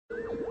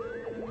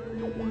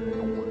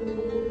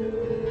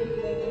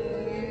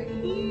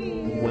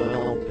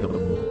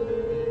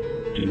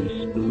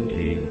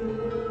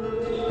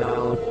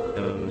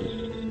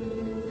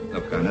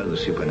I know the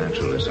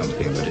supernatural is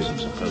something that isn't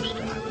supposed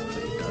to happen, but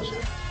it does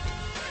happen.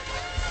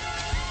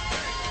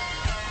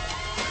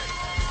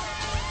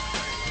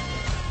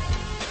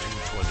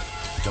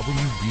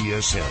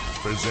 WBSM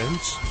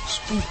presents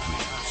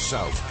Spooky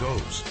South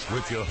Coast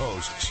with your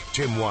hosts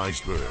Tim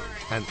Weisberg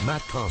and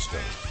Matt Costa.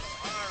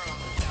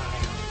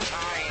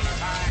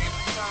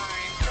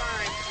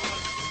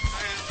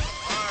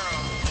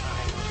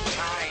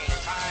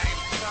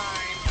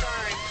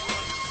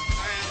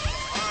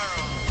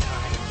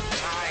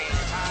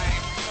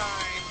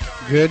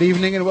 Good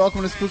evening and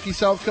welcome to Spooky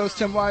South Coast.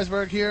 Tim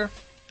Weisberg here,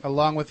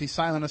 along with the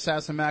silent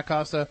assassin Matt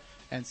Costa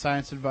and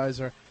science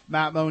advisor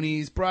Matt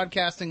Moniz,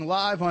 broadcasting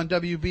live on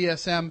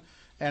WBSM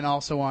and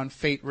also on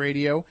Fate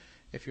Radio.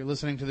 If you're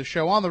listening to the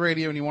show on the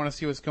radio and you want to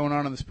see what's going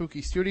on in the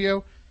Spooky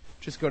Studio,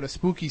 just go to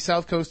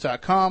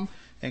SpookySouthCoast.com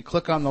and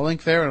click on the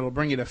link there, and it'll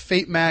bring you to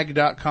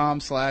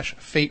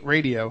FateMag.com/Fate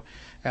Radio,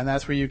 and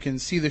that's where you can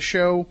see the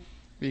show.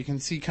 You can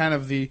see kind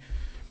of the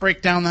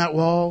break down that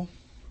wall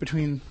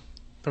between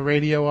the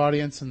radio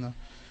audience and the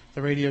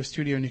radio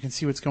studio, and you can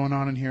see what's going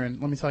on in here. And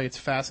let me tell you, it's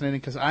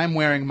fascinating because I'm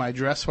wearing my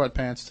dress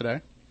sweatpants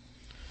today.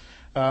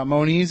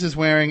 Moniz is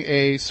wearing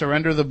a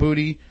Surrender the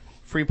Booty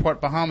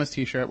Freeport Bahamas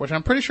t-shirt, which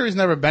I'm pretty sure he's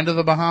never been to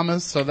the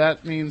Bahamas, so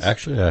that means...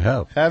 Actually, I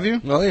have. Have you?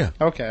 Oh, yeah.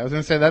 Okay, I was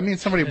going to say, that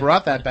means somebody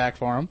brought that back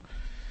for him.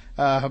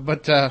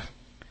 And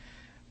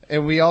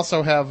we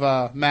also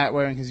have Matt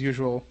wearing his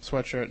usual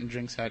sweatshirt and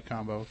Jinx hat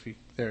combo.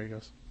 There he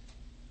goes.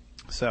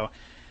 So,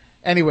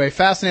 anyway,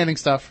 fascinating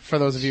stuff for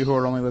those of you who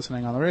are only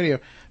listening on the radio.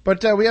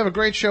 But we have a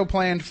great show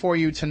planned for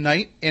you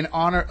tonight in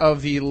honor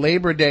of the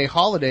Labor Day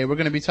holiday. We're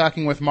going to be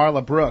talking with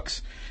Marla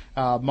Brooks.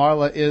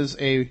 Marla is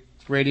a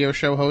radio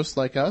show host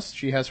like us.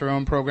 She has her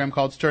own program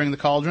called Stirring the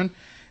Cauldron,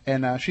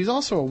 and she's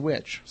also a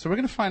witch. So we're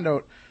going to find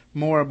out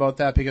more about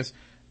that because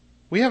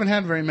we haven't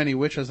had very many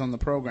witches on the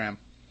program.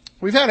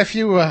 We've had a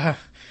few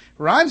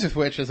rhymes with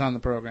witches on the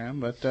program,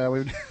 but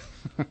we've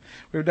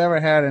never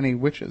had any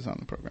witches on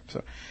the program.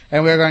 So,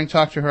 and we're going to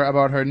talk to her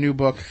about her new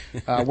book,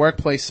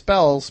 Workplace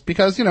Spells,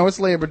 because, you know, it's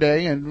Labor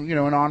Day and, you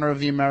know, in honor of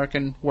the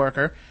American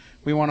worker,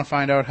 we want to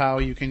find out how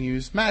you can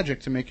use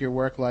magic to make your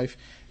work life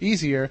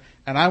easier,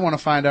 and I want to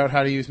find out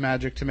how to use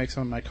magic to make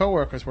some of my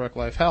coworkers' work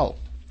life hell.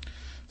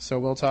 So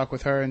we'll talk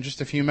with her in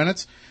just a few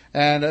minutes.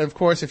 And, of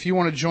course, if you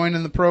want to join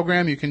in the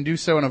program, you can do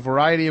so in a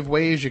variety of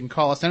ways. You can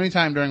call us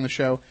anytime during the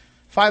show,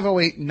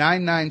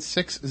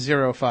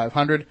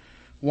 508-996-0500,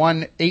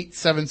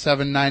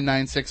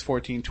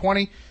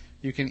 1-877-996-1420.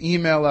 You can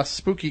email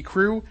us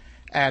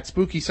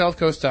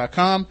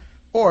spookycrew@SpookySouthCoast.com,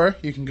 or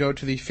you can go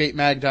to the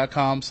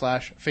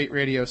FateMag.com/Fate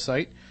Radio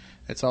site.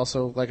 It's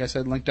also, like I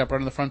said, linked up right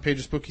on the front page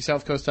of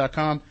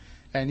SpookySouthCoast.com,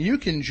 and you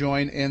can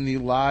join in the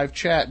live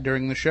chat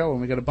during the show. And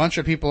we got a bunch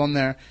of people in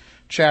there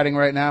chatting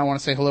right now. I want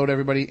to say hello to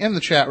everybody in the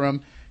chat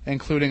room,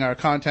 including our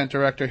content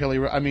director,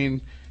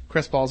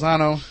 Chris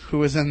Balzano,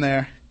 who is in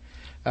there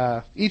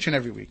each and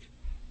every week.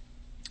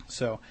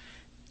 So,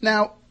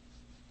 now,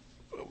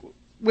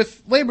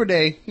 with Labor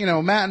Day, you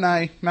know,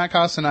 Matt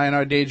Costa and I, in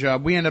our day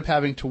job, we end up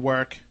having to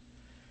work,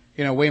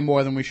 you know, way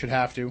more than we should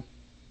have to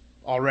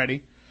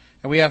already.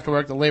 And we have to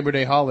work the Labor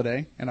Day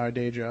holiday in our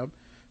day job.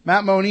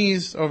 Matt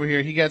Moniz over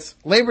here, he gets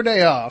Labor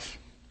Day off,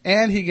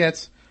 and he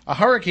gets a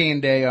hurricane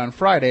day on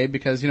Friday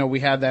because, you know, we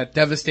had that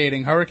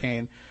devastating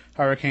Hurricane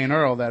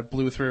Earl, that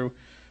blew through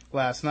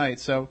last night.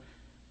 So,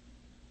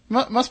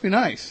 must be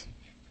nice.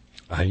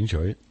 I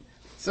enjoy it.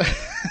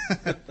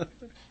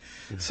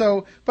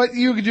 So, but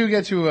you do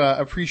get to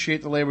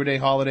appreciate the Labor Day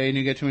holiday, and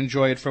you get to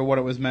enjoy it for what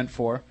it was meant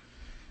for.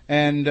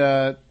 And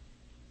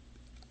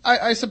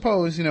I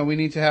suppose, you know, we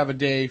need to have a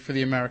day for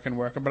the American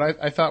worker,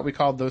 but I thought we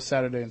called those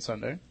Saturday and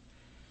Sunday.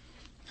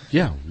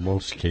 Yeah,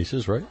 most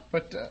cases, right?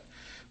 But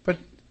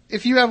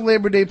if you have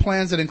Labor Day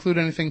plans that include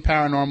anything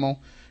paranormal,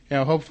 you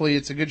know, hopefully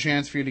it's a good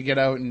chance for you to get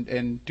out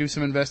and do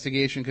some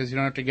investigation because you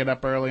don't have to get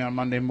up early on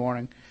Monday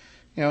morning.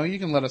 You know, you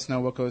can let us know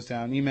what goes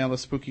down. Email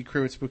us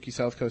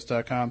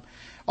spookycrew@SpookySouthCoast.com.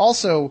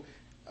 Also,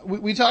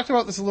 we talked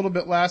about this a little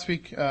bit last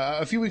week,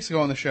 a few weeks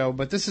ago on the show,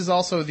 but this is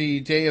also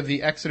the day of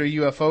the Exeter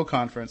UFO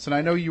Conference, and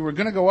I know you were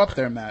going to go up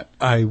there, Matt.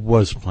 I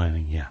was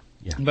planning, yeah.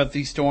 But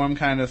the storm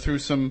kind of threw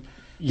threw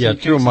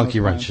a monkey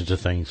wrench into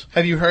things.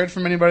 Have you heard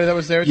from anybody that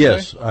was there today?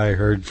 Yes, I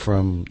heard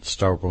from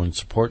Starborn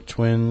Support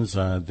Twins.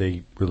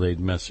 They relayed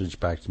a message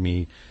back to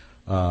me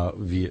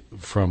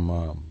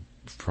from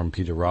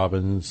Peter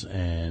Robbins,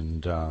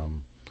 and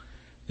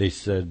they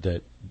said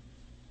that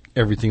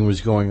everything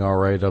was going all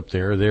right up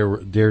there.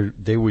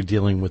 They were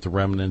dealing with the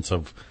remnants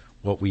of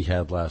what we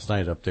had last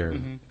night up there.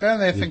 Mm-hmm.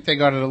 And they think they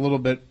got it a little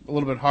bit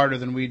harder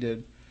than we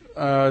did.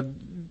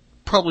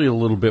 Probably a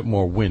little bit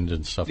more wind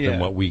and stuff than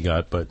what we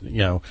got, but, you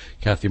know,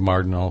 Kathy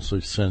Martin also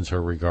sends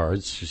her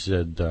regards. She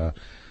said,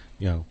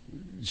 you know,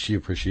 she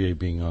appreciated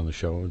being on the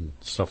show and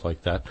stuff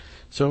like that.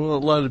 So a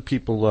lot of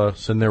people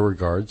send their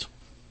regards.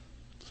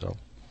 So,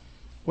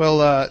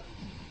 well,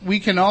 we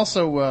can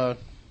also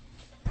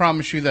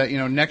promise you that, you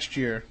know, next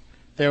year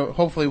there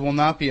hopefully will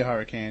not be a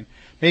hurricane.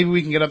 Maybe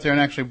we can get up there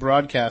and actually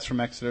broadcast from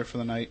Exeter for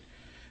the night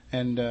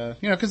And,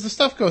 because the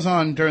stuff goes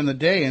on during the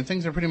day, and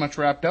things are pretty much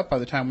wrapped up by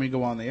the time we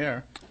go on the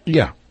air.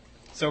 Yeah.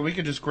 So we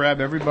could just grab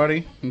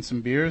everybody and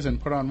some beers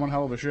and put on one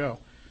hell of a show.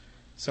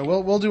 So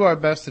we'll do our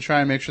best to try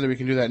and make sure that we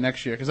can do that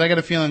next year, because I got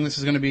a feeling this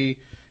is going to be,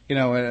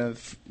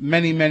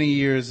 many, many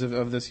years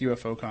of this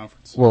UFO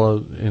conference. Well,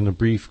 in the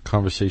brief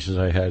conversations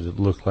I had, it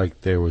looked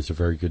like there was a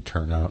very good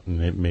turnout,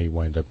 and it may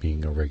wind up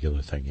being a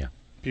regular thing, yeah.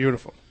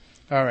 Beautiful.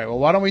 All right, well,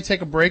 why don't we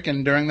take a break,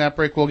 and during that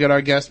break, we'll get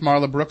our guest,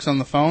 Marla Brooks, on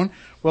the phone.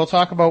 We'll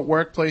talk about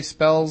workplace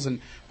spells,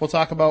 and we'll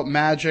talk about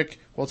magic.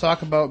 We'll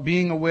talk about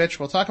being a witch.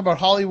 We'll talk about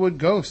Hollywood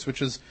Ghosts,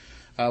 which is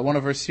one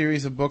of her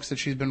series of books that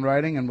she's been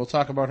writing, and we'll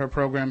talk about her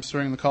program,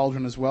 Stirring the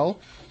Cauldron, as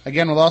well.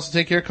 Again, we'll also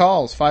take your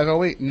calls,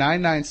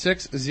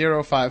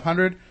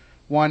 508-996-0500,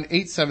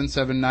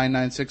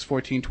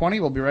 1-877-996-1420.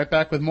 We'll be right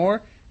back with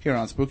more here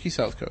on Spooky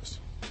South Coast.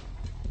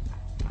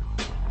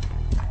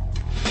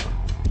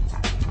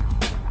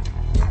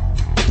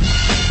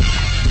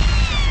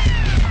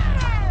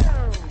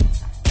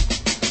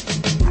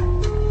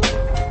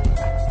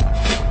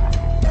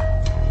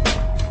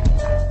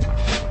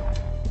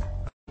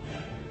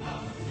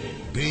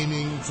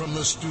 Beaming from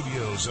the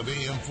studios of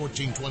AM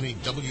 1420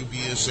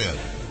 WBSN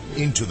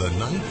into the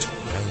night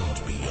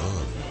and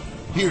beyond.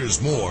 Here's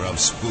more of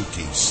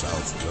Spooky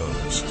South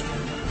Coast.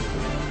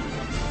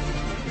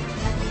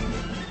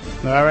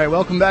 All right,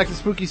 welcome back to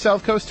Spooky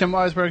South Coast. Tim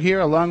Weisberg here,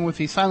 along with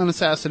the silent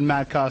assassin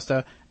Matt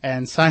Costa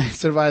and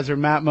science advisor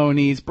Matt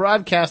Moniz,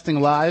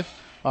 broadcasting live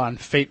on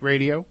Fate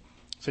Radio.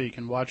 So you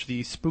can watch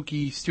the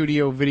Spooky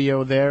Studio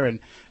video there. And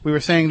we were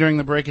saying during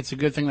the break, it's a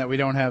good thing that we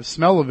don't have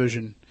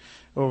smell-o-vision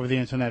over the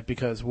internet,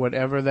 because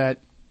whatever that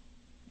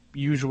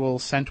usual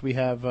scent we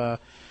have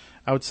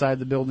outside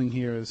the building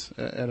here is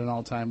at an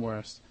all-time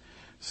worst.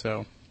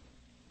 So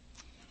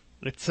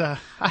it's I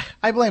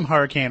blame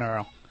Hurricane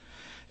Earl.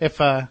 If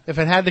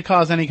it had to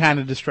cause any kind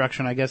of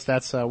destruction, I guess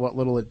that's what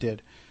little it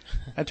did.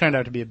 That turned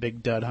out to be a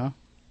big dud, huh?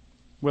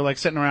 We're like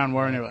sitting around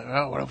worrying, like,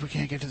 oh, what if we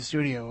can't get to the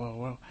studio? Oh,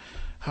 well,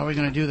 how are we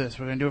going to do this?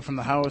 We're going to do it from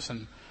the house,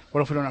 and what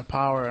if we don't have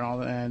power and all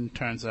that? And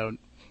turns out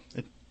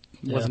it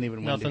wasn't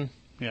even windy. Nothing.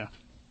 Yeah.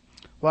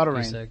 A lot of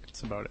rain. Sick.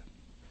 That's about it.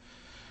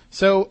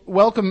 So,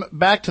 welcome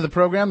back to the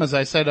program. As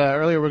I said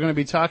earlier, we're going to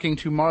be talking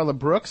to Marla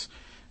Brooks,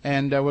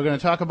 and we're going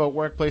to talk about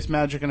workplace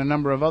magic and a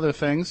number of other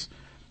things.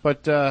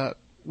 But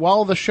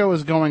while the show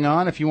is going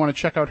on, if you want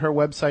to check out her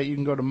website, you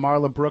can go to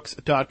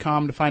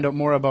marlabrooks.com to find out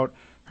more about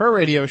her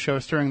radio show,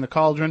 Stirring the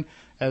Cauldron,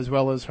 as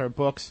well as her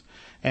books,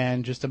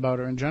 and just about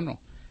her in general.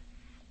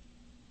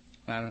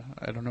 I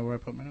don't know where I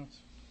put my notes.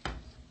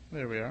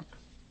 There we are.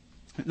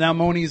 Now,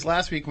 Moniz,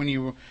 last week when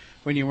you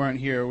weren't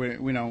here, we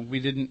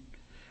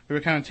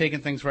were kind of taking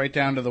things right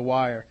down to the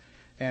wire,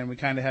 and we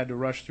kind of had to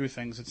rush through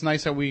things. It's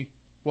nice that we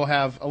will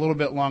have a little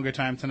bit longer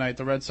time tonight.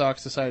 The Red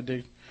Sox decided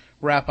to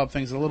wrap up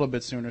things a little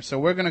bit sooner, so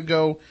we're going to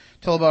go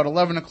till about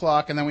 11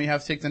 o'clock, and then we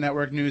have to take the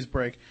network news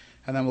break,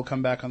 and then we'll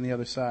come back on the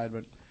other side.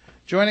 But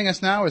joining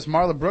us now is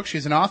Marla Brooks.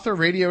 She's an author,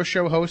 radio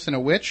show host, and a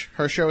witch.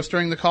 Her show,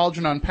 Stirring the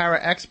Cauldron on Para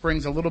X,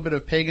 brings a little bit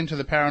of pagan to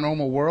the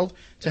paranormal world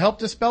to help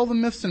dispel the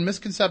myths and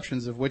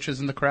misconceptions of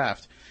witches and the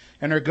craft.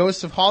 In her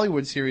Ghosts of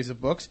Hollywood series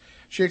of books,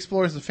 she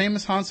explores the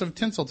famous haunts of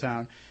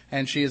Tinseltown,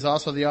 and she is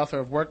also the author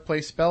of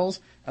Workplace Spells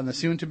and the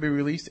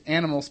soon-to-be-released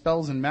Animal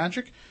Spells and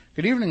Magic.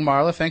 Good evening,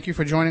 Marla. Thank you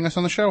for joining us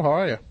on the show. How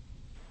are you?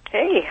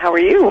 Hey, how are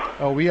you?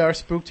 Oh, we are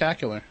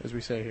spooktacular, as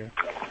we say here.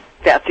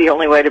 That's the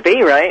only way to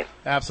be, right?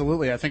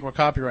 Absolutely. I think we're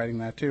copywriting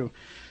that, too.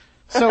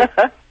 So,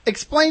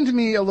 explain to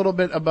me a little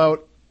bit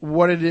about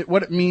what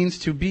it means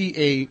to be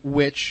a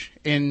witch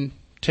in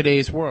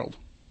today's world.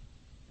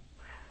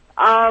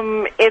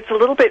 It's a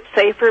little bit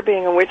safer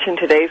being a witch in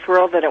today's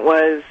world than it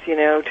was,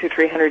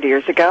 200-300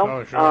 years ago.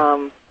 Oh,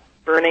 sure.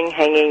 Burning,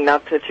 hanging,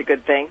 not such a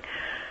good thing.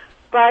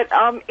 But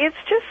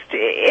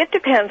it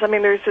depends. I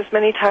mean, there's as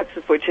many types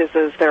of witches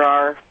as there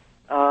are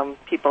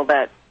people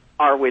that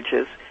are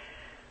witches.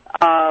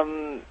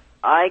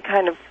 I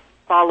kind of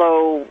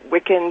follow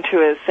Wiccan to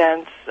a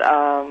sense,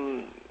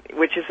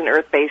 which is an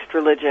earth-based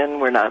religion.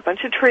 We're not a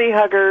bunch of tree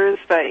huggers,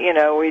 but,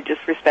 we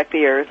just respect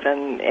the earth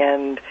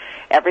and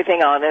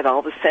everything on it,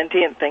 all the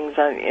sentient things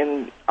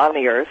on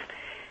the earth.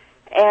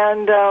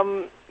 And,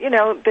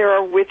 there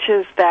are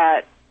witches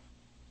that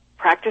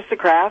practice the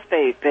craft.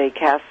 They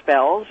cast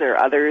spells. There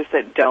are others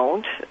that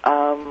don't.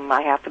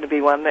 I happen to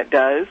be one that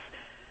does.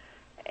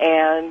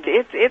 And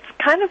it's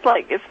kind of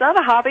like, it's not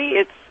a hobby,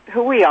 it's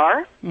who we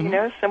are.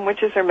 Mm-hmm. Some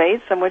witches are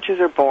made, some witches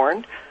are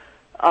born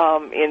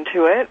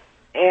into it.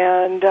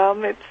 And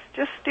it's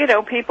just,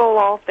 people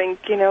all think,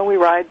 we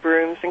ride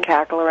brooms and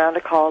cackle around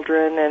a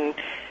cauldron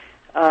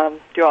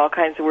and do all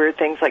kinds of weird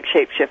things like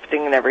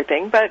shape-shifting and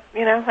everything. But,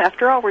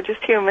 after all, we're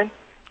just human.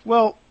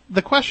 Well,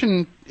 the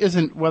question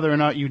isn't whether or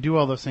not you do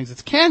all those things.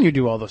 It's can you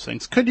do all those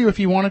things? Could you if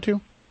you wanted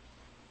to?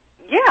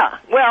 Yeah.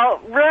 Well,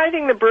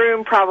 riding the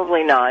broom,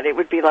 probably not. It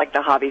would be like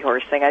the hobby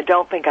horse thing. I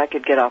don't think I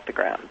could get off the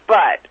ground.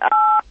 But,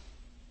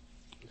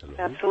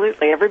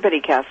 absolutely, everybody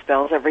casts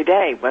spells every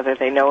day, whether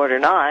they know it or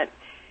not.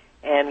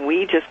 And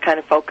we just kind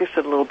of focus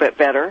it a little bit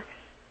better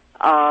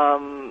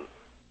and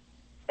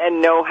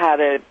know how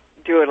to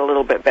do it a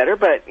little bit better.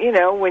 But,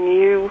 when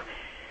you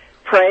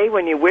pray,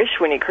 when you wish,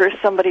 when you curse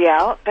somebody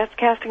out, that's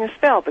casting a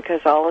spell,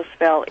 because all a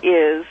spell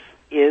is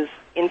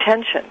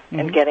intention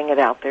and getting it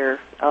out there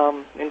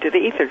into the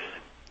ethers.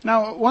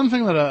 Now, one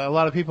thing that a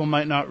lot of people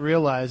might not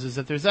realize is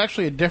that there's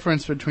actually a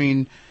difference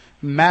between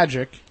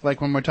magic, like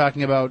when we're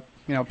talking about,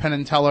 Penn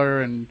and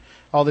Teller and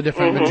all the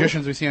different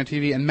magicians we see on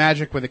TV, and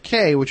magic with a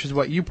K, which is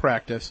what you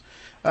practice.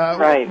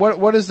 Right.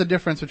 What is the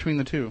difference between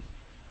the two?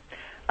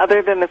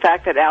 Other than the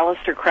fact that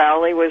Aleister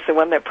Crowley was the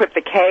one that put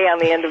the K on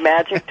the end of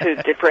magic to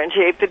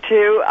differentiate the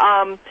two,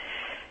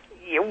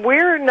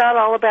 we're not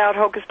all about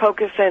hocus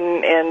pocus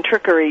and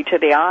trickery to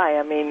the eye.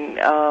 I mean,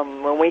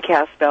 when we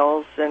cast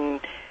spells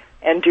and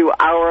do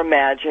our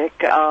magic,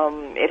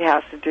 it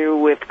has to do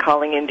with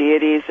calling in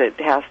deities. It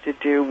has to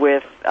do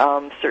with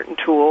certain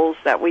tools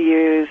that we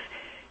use,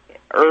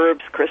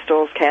 herbs,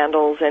 crystals,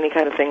 candles, any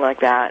kind of thing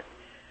like that.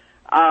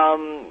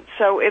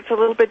 So it's a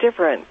little bit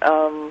different.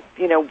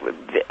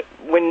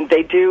 When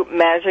they do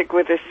magic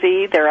with a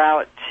C, they're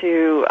out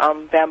to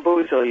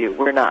bamboozle you.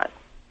 We're not.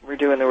 We're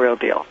doing the real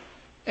deal.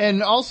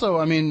 And also,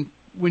 I mean,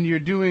 when you're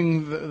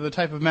doing the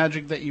type of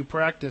magic that you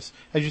practice,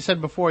 as you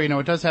said before,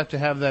 it does have to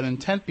have that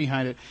intent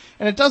behind it.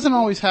 And it doesn't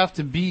always have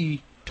to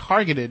be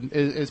targeted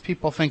as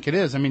people think it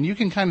is. I mean, you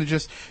can kind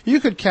of you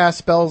could cast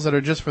spells that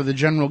are just for the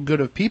general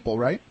good of people,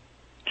 right?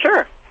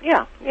 Sure.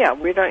 Yeah.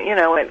 We don't,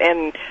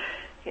 and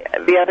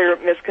the other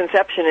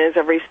misconception is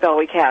every spell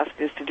we cast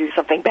is to do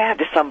something bad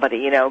to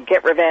somebody,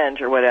 get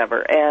revenge or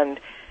whatever. And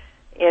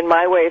in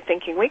my way of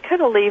thinking, we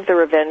could leave the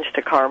revenge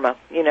to karma.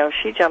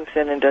 She jumps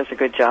in and does a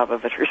good job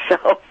of it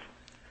herself.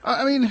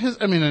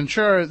 I'm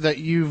sure that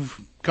you've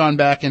gone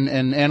back and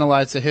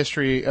analyzed the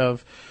history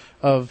of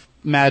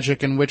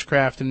magic and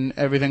witchcraft and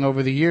everything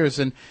over the years,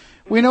 and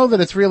we know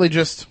that it's really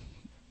just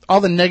all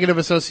the negative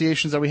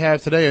associations that we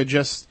have today are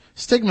just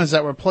stigmas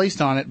that were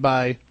placed on it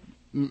by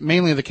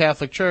mainly the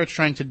Catholic Church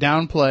trying to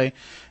downplay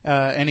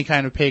any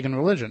kind of pagan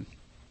religion.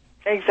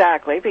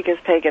 Exactly, because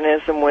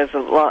paganism was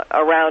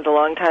around a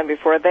long time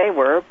before they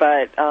were,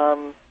 but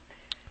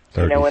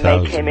when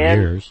they came in,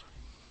 years.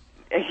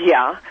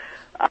 Yeah.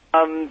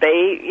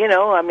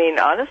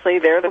 Honestly,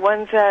 they're the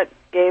ones that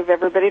gave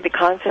everybody the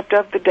concept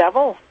of the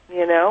devil,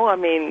 there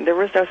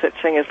was no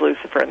such thing as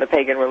Lucifer in the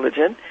pagan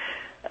religion,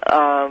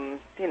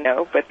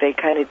 but they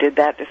kind of did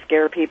that to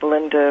scare people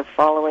into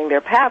following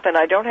their path, and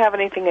I don't have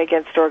anything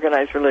against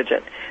organized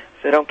religion,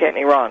 so don't get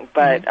me wrong,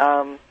 but,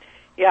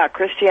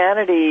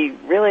 Christianity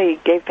really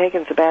gave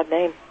pagans a bad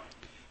name.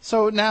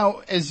 So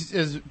now,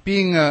 as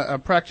being a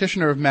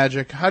practitioner of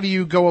magic, how do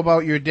you go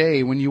about your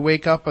day? When you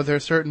wake up, are there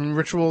certain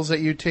rituals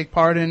that you take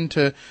part in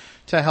to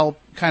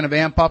help kind of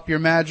amp up your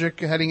magic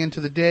heading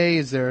into the day?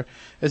 Is there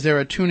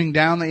a tuning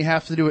down that you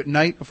have to do at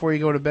night before you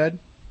go to bed?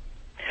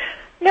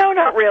 No,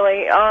 not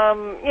really.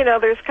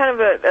 There's kind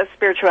of a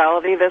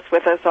spirituality that's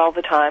with us all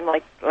the time.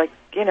 Like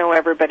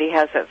everybody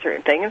has that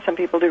certain thing, and some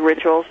people do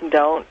rituals and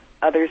don't.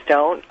 Others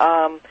don't.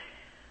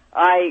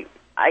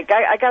 I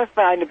got to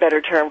find a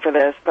better term for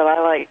this, but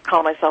I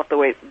call myself the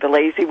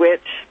lazy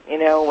witch.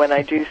 When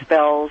I do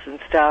spells and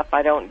stuff,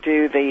 I don't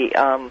do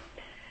the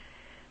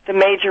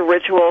major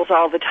rituals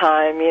all the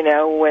time.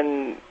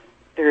 When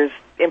there's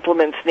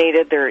implements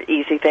needed, they're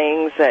easy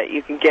things that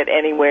you can get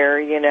anywhere.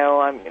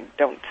 I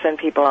don't send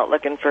people out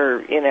looking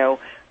for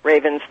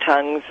ravens'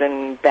 tongues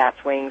and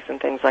bats' wings and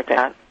things like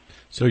that.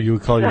 So you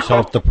would call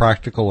yourself the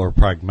practical or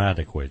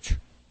pragmatic witch?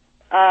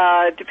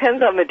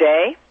 Depends on the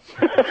day,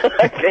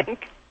 I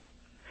think.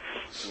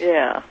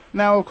 Yeah.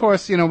 Now, of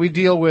course, we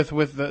deal with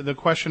the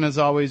question is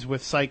always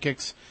with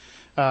psychics.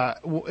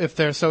 If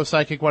they're so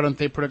psychic, why don't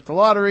they predict the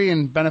lottery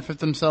and benefit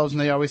themselves? And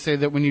they always say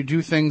that when you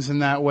do things in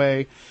that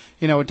way,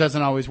 it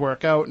doesn't always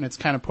work out, and it's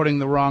kind of putting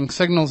the wrong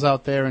signals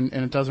out there, and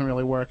it doesn't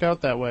really work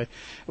out that way.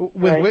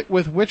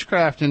 With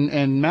witchcraft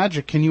and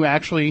magic, can you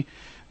actually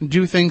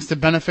do things to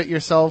benefit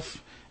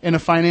yourself in a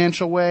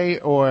financial way,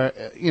 or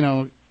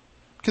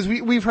because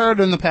we've heard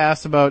in the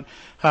past about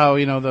how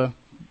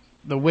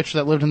the witch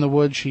that lived in the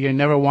woods, she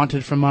never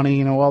wanted for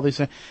money, all these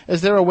things.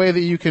 Is there a way that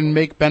you can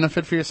make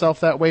benefit for yourself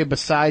that way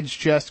besides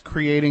just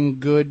creating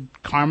good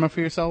karma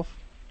for yourself?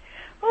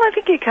 Well, I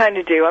think you kind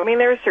of do.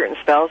 There are certain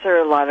spells. There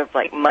are a lot of,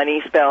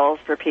 money spells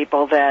for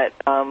people that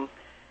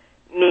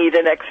need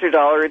an extra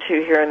dollar or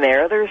two here and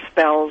there. There's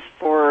spells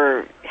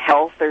for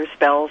health. There's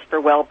spells for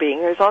well-being.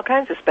 There's all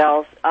kinds of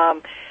spells.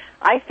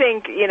 I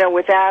think,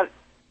 with that,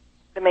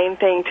 the main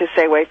thing to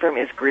stay away from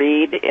is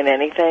greed in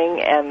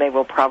anything, and they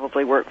will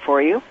probably work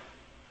for you.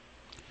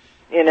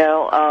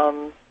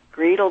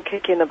 Greed will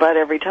kick you in the butt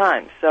every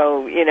time.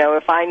 So, if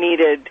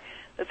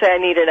let's say I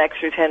need an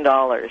extra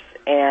 $10,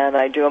 and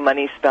I do a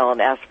money spell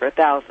and ask for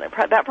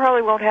 $1,000, that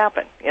probably won't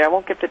happen. I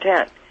won't get the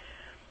 10.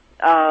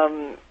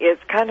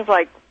 It's kind of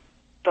like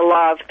the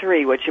law of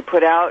three. What you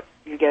put out,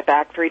 you get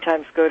back 3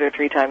 times good or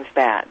 3 times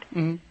bad.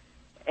 Mm-hmm.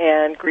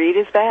 And greed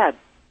is bad,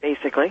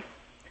 basically.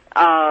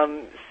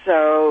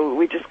 So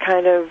we just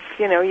kind of,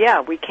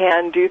 we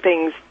can do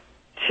things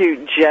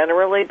to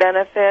generally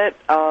benefit.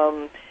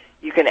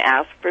 You can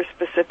ask for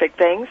specific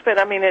things, but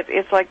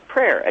it's like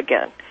prayer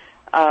again.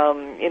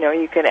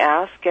 You can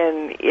ask,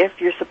 and if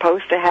you're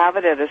supposed to have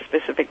it at a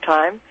specific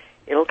time,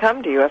 it'll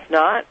come to you. If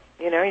not,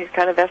 you're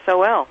kind of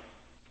SOL.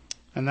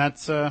 And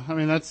that's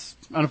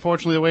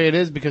unfortunately the way it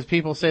is, because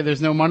people say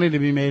there's no money to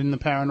be made in the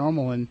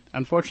paranormal, and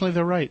unfortunately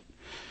they're right.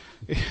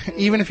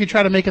 Even if you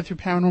try to make it through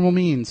paranormal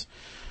means.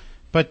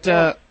 But,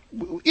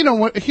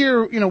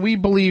 here, we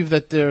believe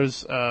that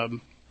there's,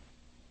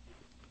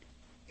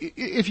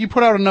 if you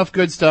put out enough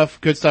good stuff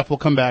will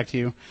come back to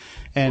you.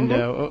 And,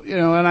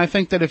 and I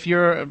think that if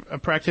you're a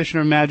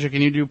practitioner of magic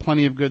and you do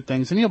plenty of good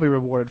things, then you'll be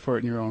rewarded for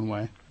it in your own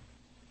way.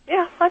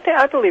 Yeah,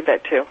 I believe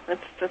that too.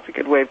 That's a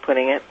good way of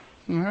putting it.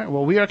 All right.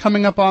 Well, we are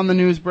coming up on the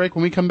news break.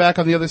 When we come back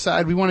on the other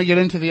side, we want to get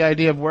into the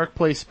idea of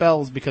workplace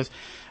spells, because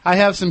I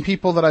have some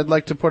people that I'd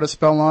like to put a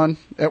spell on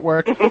at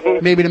work,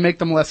 maybe to make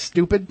them less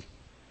stupid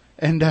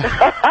and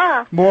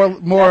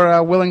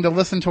more willing to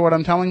listen to what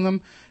I'm telling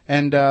them.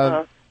 And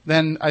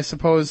then I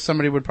suppose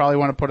somebody would probably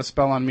want to put a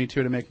spell on me,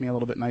 too, to make me a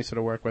little bit nicer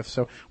to work with.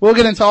 So we'll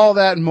get into all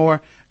that and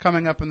more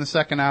coming up in the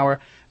second hour.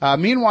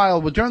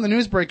 Meanwhile, during the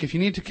news break, if you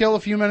need to kill a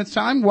few minutes'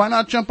 time, why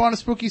not jump on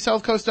to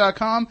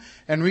SpookySouthCoast.com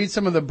and read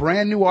some of the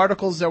brand new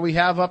articles that we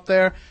have up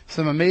there.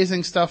 Some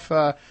amazing stuff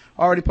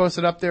already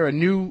posted up there. A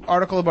new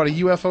article about a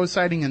UFO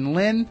sighting in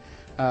Lynn.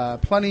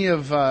 Plenty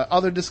of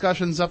other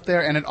discussions up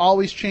there, and it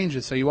always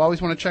changes. So you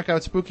always want to check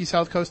out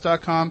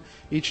SpookySouthCoast.com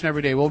each and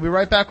every day. We'll be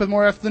right back with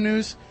more after the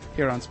news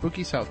here on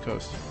Spooky South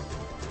Coast.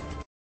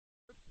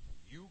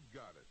 You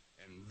got it.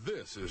 And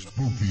this is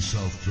Spooky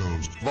South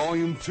Coast,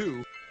 Volume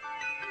 2.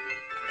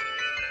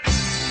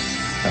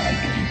 I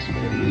can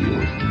smell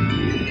your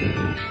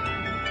fears.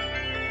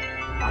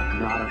 I'm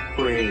not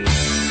afraid.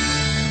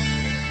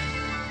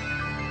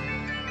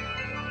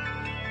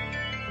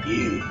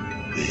 You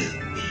will be.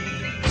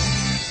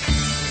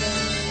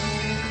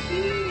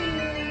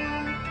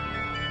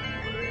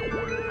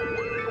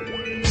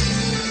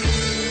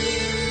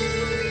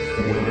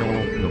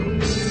 Welcome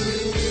to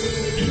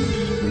Spooky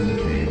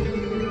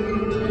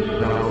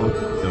South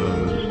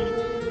Coast.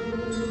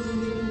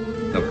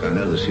 Look, I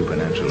know the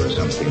supernatural is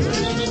something that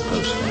isn't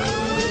supposed to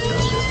happen, but it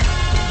does.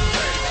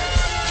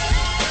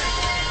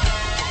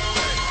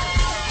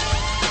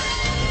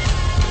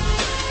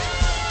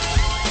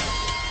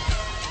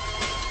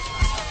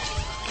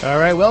 All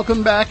right,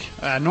 welcome back.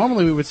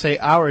 Normally we would say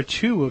hour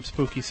 2 of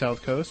Spooky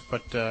South Coast,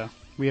 but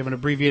we have an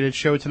abbreviated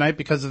show tonight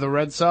because of the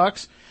Red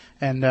Sox.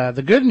 And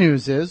the good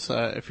news is,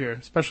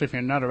 especially if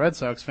you're not a Red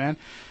Sox fan,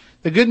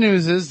 the good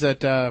news is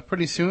that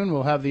pretty soon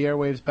we'll have the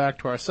airwaves back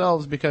to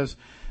ourselves, because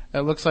it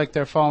looks like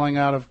they're falling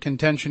out of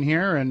contention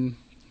here, and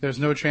there's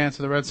no chance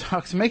of the Red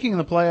Sox making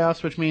the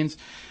playoffs, which means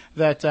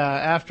that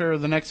after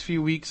the next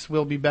few weeks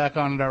we'll be back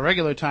on at our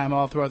regular time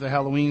all throughout the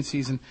Halloween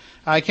season.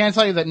 I can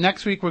tell you that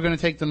next week we're going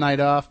to take the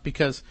night off,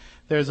 because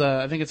there's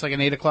I think it's like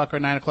an 8 o'clock or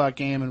 9 o'clock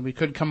game, and we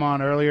could come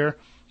on earlier,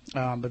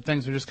 but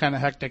things are just kind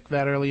of hectic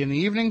that early in the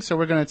evening, so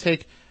we're going to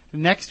take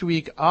next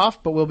week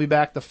off, but we'll be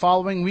back the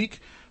following week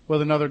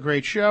with another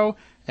great show,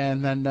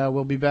 and then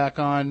we'll be back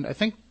on, I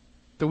think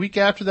the week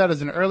after that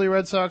is an early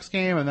Red Sox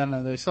game, and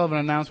then they still haven't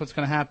announced what's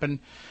going to happen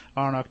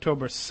on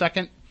October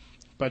 2nd,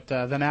 but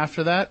then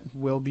after that,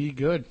 we'll be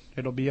good.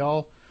 It'll be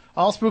all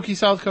Spooky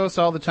South Coast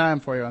all the time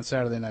for you on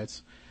Saturday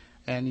nights.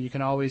 And you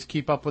can always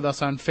keep up with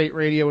us on Fate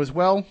Radio as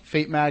well,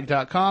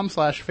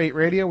 fatemag.com/Fate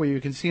Radio, where you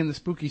can see in the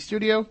Spooky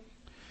Studio.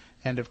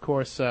 And, of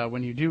course,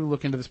 when you do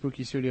look into the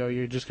Spooky Studio,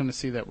 you're just going to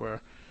see that we're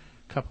a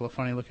couple of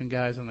funny-looking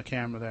guys on the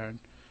camera there. And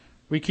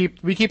we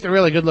keep the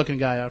really good-looking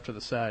guy out to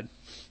the side,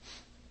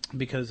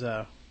 because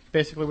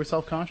basically we're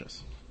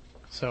self-conscious.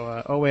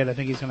 So, oh, wait, I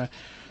think he's going to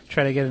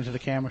try to get into the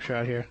camera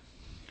shot here.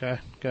 Okay,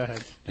 go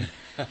ahead.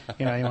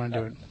 You want to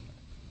do it.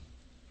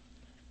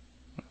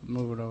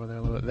 Move it over there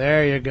a little bit.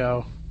 There you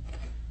go.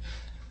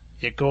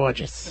 You're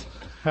gorgeous.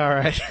 All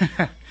right.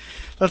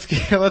 Let's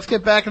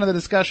get back into the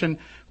discussion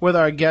with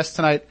our guest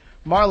tonight,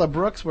 Marla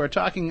Brooks. We're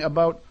talking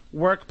about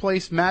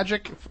workplace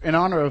magic in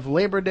honor of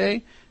Labor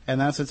Day,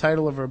 and that's the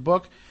title of her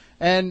book.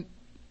 And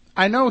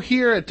I know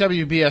here at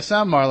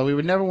WBSM, Marla, we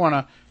would never want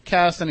to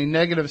cast any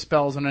negative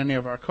spells on any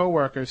of our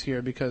coworkers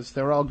here, because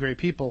they're all great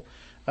people.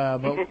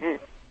 But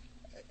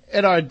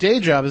at our day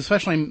job,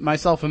 especially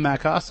myself and Matt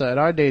Costa, at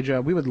our day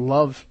job, we would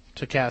love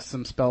to cast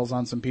some spells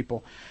on some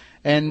people.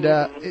 And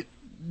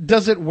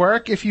does it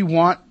work if you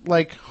want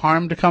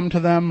harm to come to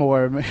them,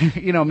 or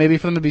maybe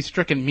for them to be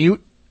stricken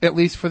mute, at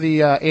least for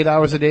the 8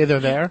 hours a day they're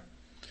there?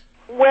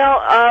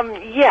 Well,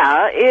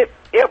 yeah,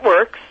 it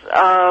works.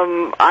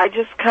 I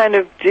just kind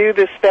of do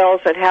the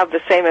spells that have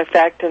the same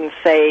effect and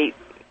say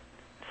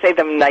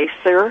them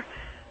nicer.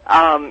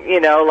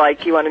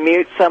 Like you want to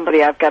mute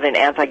somebody, I've got an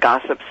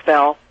anti-gossip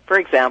spell, for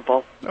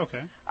example.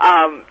 Okay.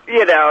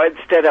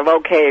 Instead of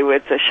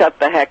it's a shut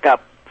the heck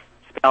up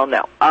spell.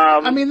 No.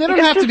 They don't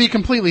have to be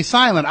completely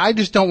silent. I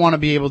just don't want to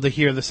be able to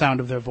hear the sound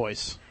of their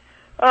voice.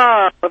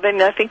 Well,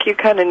 then I think you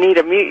kind of need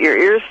a mute your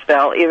ears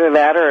spell, either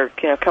that or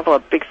a couple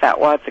of big fat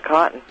wads of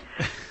cotton.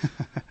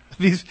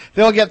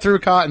 They'll get through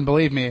cotton,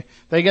 believe me.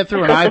 They get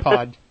through an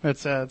iPod.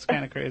 It's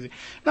kind of crazy.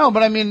 No,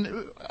 but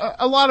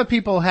a lot of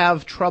people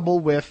have trouble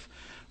with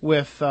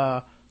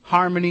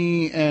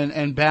harmony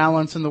and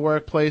balance in the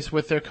workplace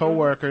with their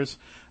coworkers.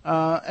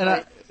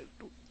 At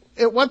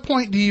what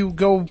point do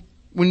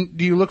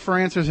you look for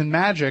answers in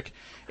magic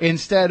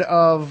instead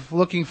of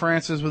looking for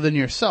answers within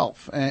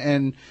yourself?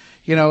 And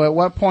at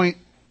what point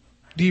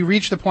do you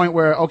reach the point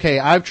where, okay,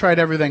 I've tried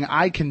everything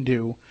I can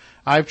do.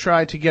 I've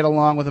tried to get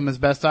along with them as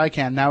best I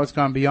can. Now it's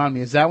gone beyond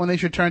me. Is that when they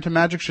should turn to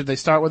magic? Should they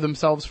start with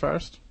themselves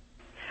first?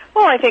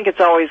 Well, I think it's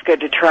always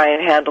good to try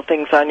and handle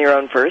things on your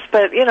own first.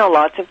 But,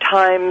 lots of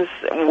times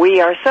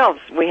we ourselves,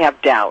 we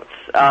have doubts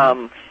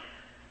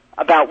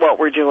about what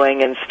we're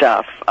doing and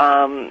stuff.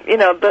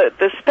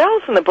 The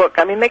spells in the book,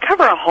 they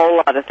cover a whole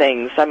lot of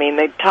things.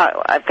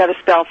 I've got a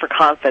spell for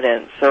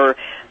confidence or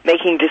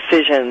making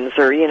decisions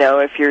or,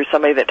 if you're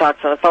somebody that talks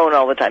on the phone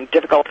all the time,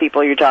 difficult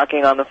people you're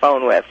talking on the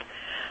phone with.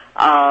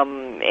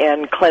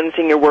 And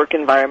cleansing your work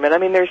environment.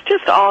 There's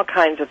just all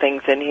kinds of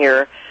things in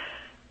here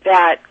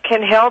that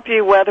can help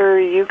you whether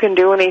you can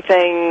do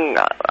anything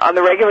on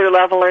the regular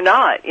level or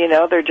not.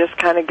 They're just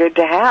kind of good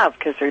to have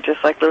because they're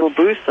just like little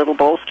boosts, little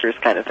bolsters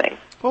kind of thing.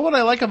 Well, what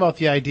I like about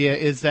the idea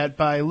is that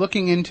by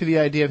looking into the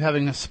idea of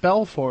having a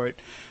spell for it,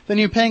 then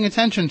you're paying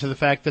attention to the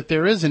fact that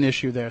there is an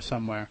issue there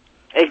somewhere.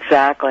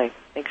 Exactly.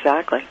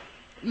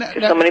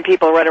 So many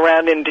people run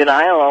around in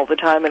denial all the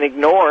time and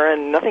ignore,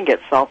 and nothing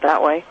gets solved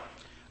that way.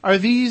 Are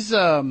these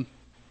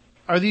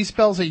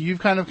spells that you've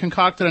kind of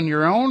concocted on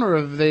your own, or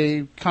have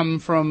they come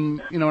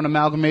from an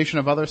amalgamation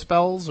of other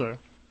spells? Or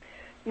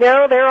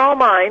no, they're all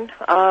mine.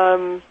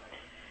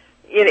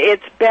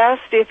 It's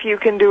best if you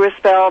can do a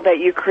spell that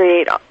you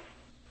create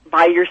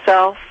by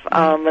yourself,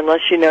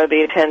 unless you know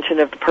the intention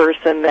of the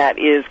person that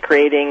is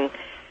creating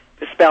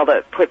the spell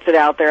that puts it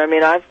out there.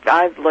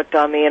 I've looked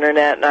on the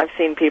internet and I've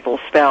seen people's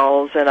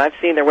spells and I've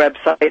seen their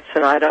websites,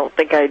 and I don't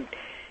think I'd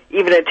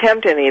even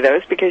attempt any of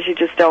those because you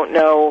just don't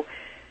know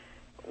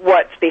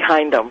what's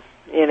behind them,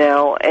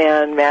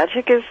 and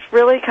magic is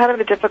really kind of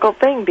a difficult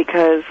thing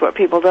because what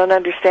people don't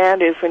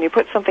understand is when you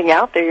put something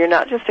out there, you're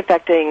not just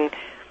affecting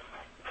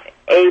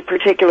a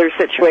particular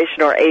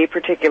situation or a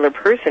particular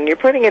person. You're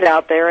putting it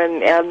out there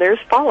and there's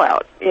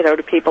fallout,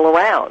 to people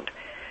around.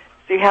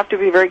 So you have to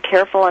be very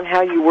careful on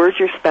how you word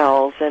your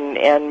spells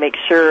and make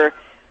sure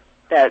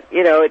that,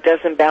 it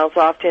doesn't bounce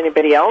off to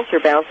anybody else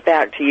or bounce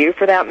back to you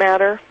for that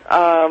matter.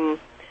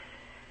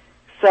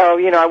 So,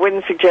 I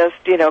wouldn't suggest,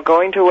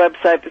 going to a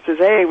website that says,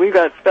 hey, we've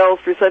got spells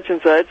for such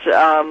and such.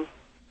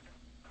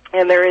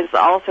 And there is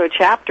also a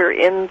chapter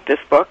in this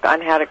book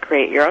on how to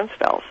create your own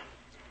spells.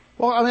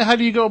 Well, how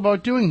do you go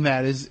about doing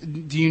that?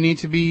 Do you need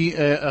to be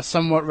a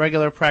somewhat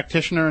regular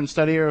practitioner and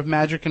studier of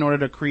magic in order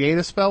to create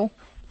a spell?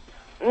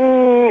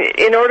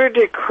 In order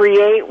to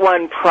create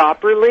one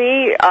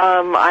properly,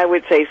 I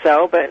would say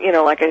so. But,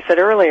 like I said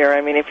earlier,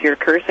 if you're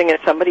cursing at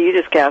somebody, you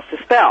just cast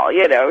a spell.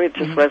 It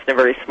just wasn't a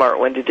very smart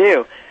one to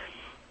do.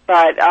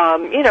 But,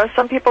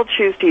 some people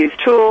choose to use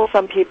tools,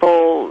 some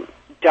people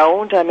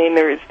don't.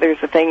 There's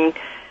a thing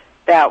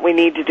that we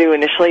need to do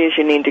initially is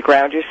you need to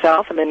ground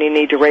yourself, and then you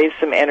need to raise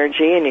some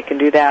energy, and you can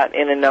do that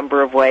in a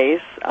number of ways.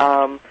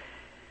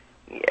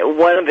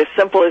 One of the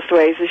simplest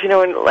ways is,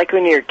 like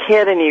when you're a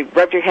kid and you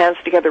rubbed your hands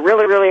together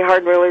really, really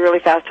hard, really, really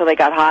fast till they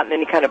got hot, and then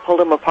you kind of pulled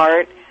them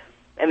apart,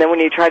 and then when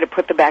you try to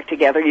put them back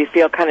together, you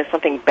feel kind of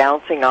something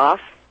bouncing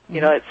off.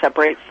 It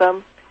separates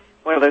them.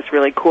 One of those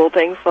really cool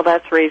things. Well,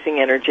 that's raising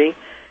energy.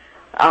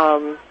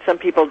 Some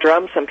people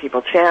drum, some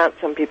people chant,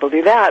 some people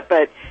do that,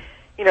 but,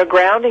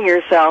 grounding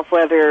yourself,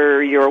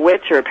 whether you're a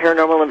witch or a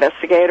paranormal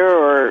investigator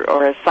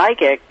or a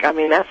psychic,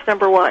 that's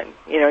number one.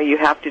 You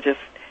have to just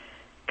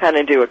kind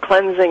of do a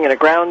cleansing and a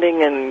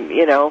grounding and,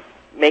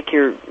 make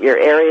your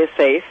area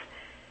safe.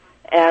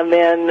 And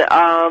then,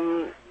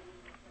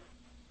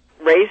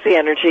 raise the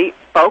energy,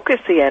 focus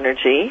the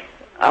energy,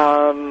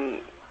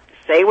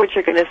 say what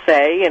you're going to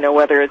say,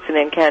 whether it's an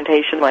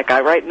incantation like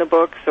I write in the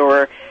books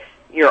or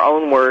your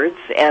own words,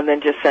 and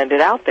then just send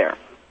it out there.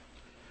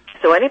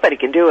 So anybody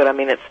can do it.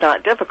 It's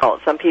not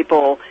difficult. Some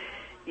people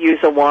use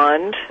a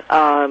wand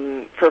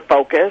for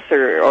focus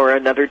or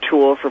another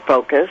tool for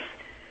focus.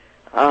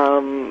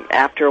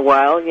 After a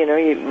while,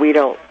 we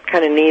don't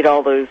kind of need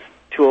all those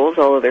tools,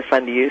 although they're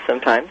fun to use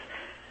sometimes.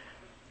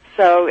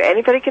 So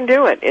anybody can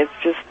do it. It's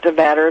just a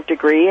matter of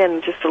degree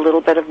and just a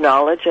little bit of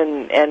knowledge,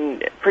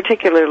 and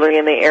particularly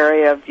in the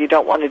area of you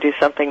don't want to do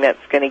something that's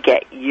going to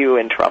get you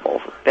in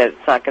trouble, that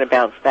it's not going to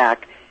bounce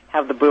back,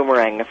 have the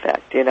boomerang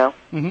effect,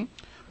 Mm-hmm.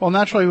 Well,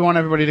 naturally, we want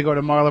everybody to go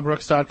to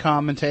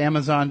marlabrooks.com and to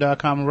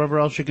amazon.com and wherever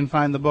else you can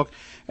find the book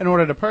in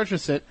order to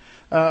purchase it.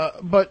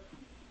 And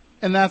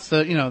that's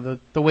the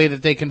way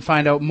that they can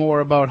find out more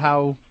about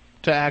how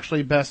to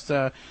actually best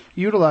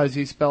utilize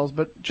these spells.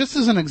 But just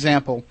as an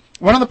example,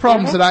 one of the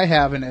problems that I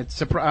have, and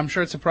I'm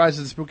sure it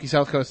surprises the Spooky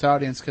South Coast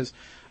audience because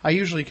I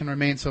usually can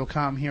remain so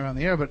calm here on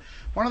the air, but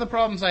one of the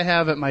problems I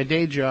have at my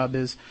day job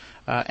is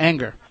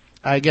anger.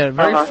 I get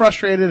very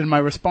frustrated, and my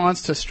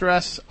response to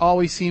stress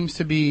always seems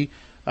to be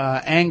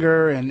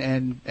anger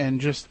and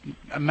just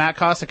Matt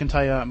Costa can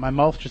tell you my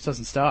mouth just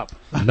doesn't stop.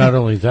 Not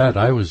only that,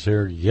 I was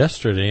there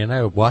yesterday and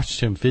I watched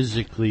him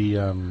physically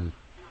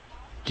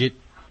get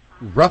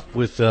rough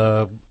with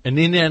an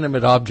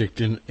inanimate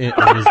object in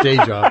his day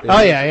job.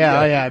 Oh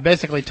yeah.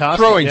 Basically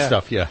tossing throwing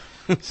stuff. Yeah.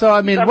 So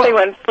I mean, something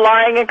went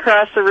flying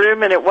across the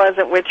room, and it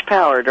wasn't witch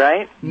powered,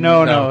 right?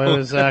 No, it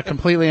was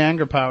completely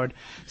anger powered.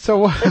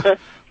 So,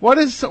 what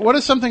is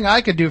something I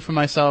could do for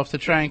myself to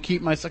try and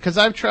keep myself? Because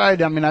I've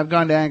tried. I mean, I've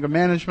gone to anger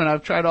management.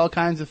 I've tried all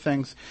kinds of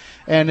things,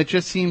 and it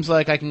just seems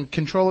like I can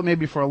control it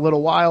maybe for a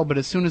little while, but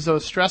as soon as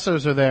those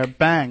stressors are there,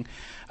 bang,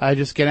 I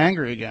just get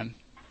angry again.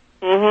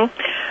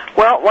 Mm-hmm.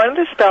 Well, one of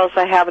the spells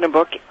I have in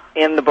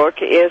the book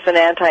is an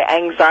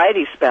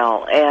anti-anxiety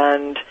spell,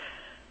 and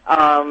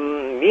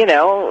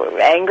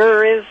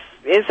anger is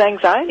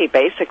anxiety,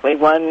 basically.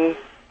 One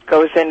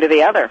goes into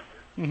the other.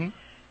 Mm-hmm.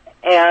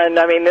 And,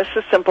 I mean, this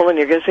is simple, and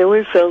you're going to say,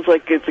 well, it sounds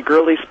like it's a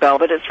girly spell,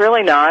 but it's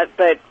really not.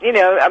 But, you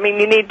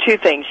need two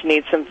things. You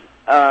need some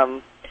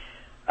a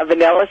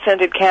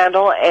vanilla-scented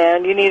candle,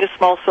 and you need a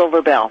small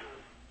silver bell.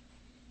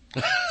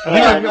 We've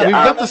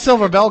got the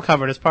silver bell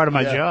covered as part of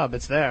my job.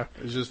 It's there.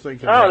 I was just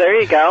thinking. Oh, there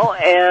you go.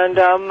 And,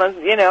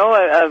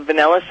 a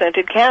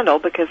vanilla-scented candle,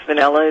 because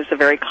vanilla is a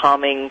very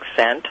calming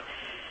scent.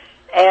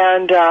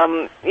 And,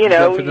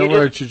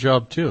 vanilla at your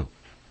job, too.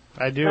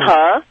 I do.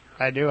 Huh?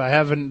 I do.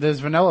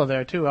 There's vanilla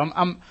there, too.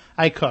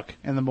 I cook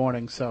in the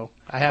morning, so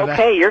I have that.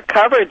 Okay, you're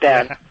covered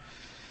then.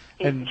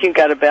 Yeah. And you've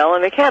got a bell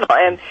and a candle.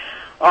 And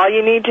all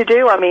you need to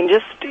do,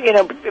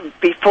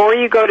 before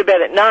you go to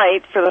bed at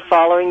night for the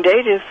following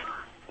day,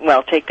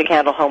 take the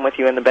candle home with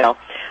you and the bell.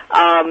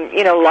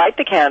 Light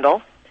the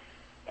candle.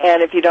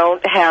 And if you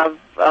don't have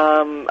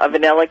a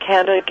vanilla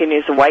candle, you can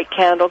use a white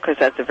candle, because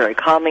that's a very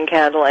calming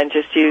candle, and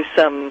just use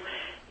some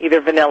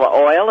either vanilla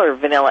oil or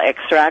vanilla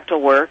extract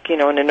will work,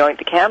 and anoint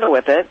the candle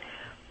with it.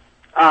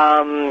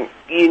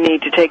 You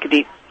need to take a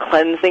deep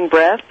cleansing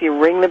breath. You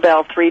ring the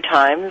bell 3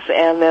 times,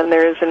 and then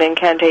there's an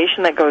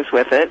incantation that goes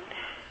with it.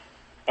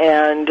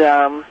 And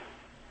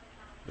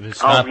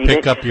it's not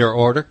pick up your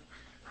order?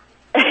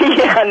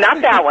 Yeah,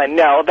 not that one.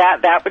 No,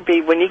 that would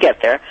be when you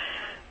get there.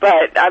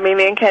 But,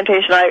 the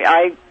incantation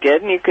I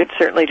did, and you could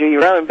certainly do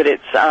your own, but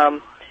it's,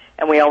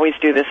 and we always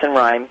do this in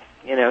rhyme,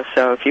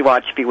 so if you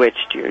watch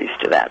Bewitched, you're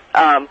used to that.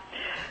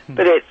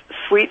 But it's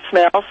sweet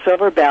smell,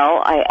 silver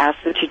bell, I ask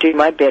that you do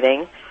my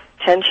bidding.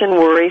 Tension,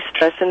 worry,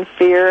 stress, and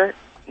fear,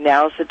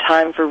 now's the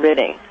time for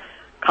ridding.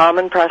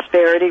 Common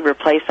prosperity,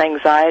 replace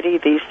anxiety,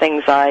 these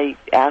things I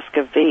ask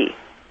of thee,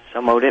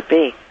 so mote it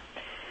be.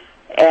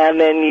 And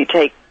then you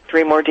take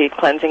 3 more deep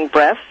cleansing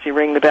breaths, you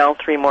ring the bell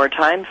 3 more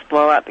times,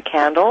 blow out the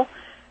candle,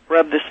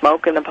 rub the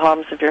smoke in the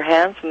palms of your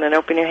hands, and then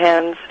open your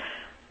hands,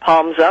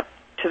 palms up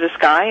to the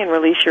sky, and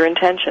release your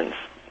intentions.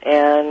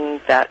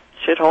 And that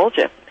should hold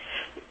you.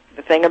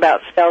 The thing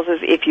about spells is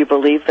if you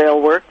believe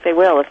they'll work, they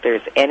will. If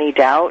there's any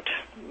doubt,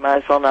 might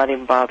as well not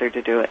even bother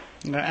to do it.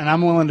 And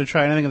I'm willing to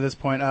try anything at this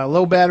point.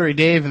 Low Battery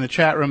Dave in the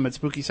chat room at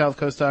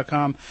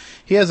SpookySouthCoast.com.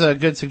 He has a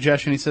good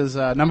suggestion. He says,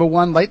 number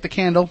 1, light the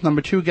candle.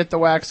 Number 2, get the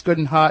wax good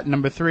and hot.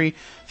 Number 3,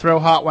 throw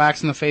hot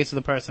wax in the face of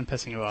the person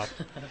pissing you off.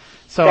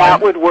 So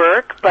that would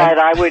work, but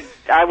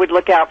I would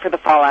look out for the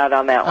fallout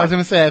on that one. I was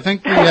going to say, I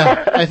think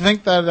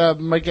that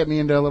might get me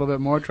into a little bit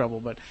more trouble,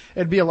 but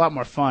it'd be a lot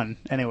more fun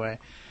anyway.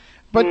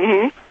 But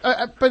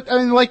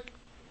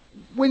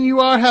when you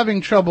are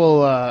having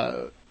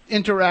trouble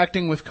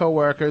interacting with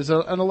coworkers,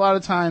 and a lot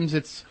of times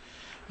it's,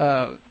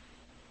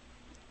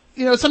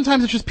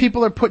 sometimes it's just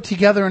people are put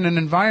together in an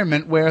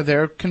environment where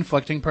they're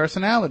conflicting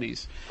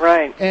personalities.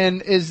 Right.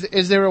 And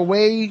is there a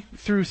way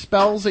through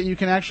spells that you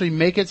can actually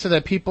make it so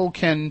that people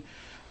can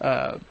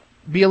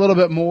be a little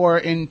bit more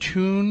in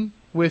tune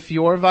with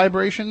your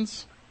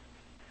vibrations?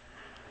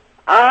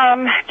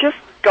 Just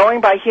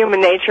going by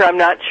human nature, I'm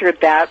not sure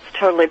that's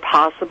totally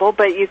possible,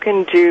 but you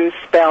can do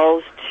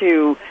spells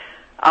to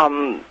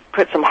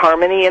put some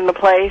harmony in the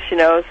place,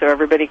 so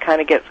everybody kind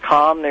of gets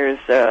calm. There's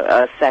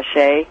a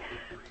sachet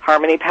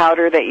harmony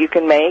powder that you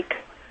can make.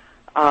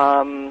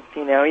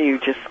 You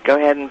just go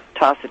ahead and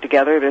toss it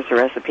together. There's a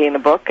recipe in the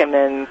book, and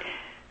then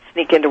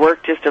sneak into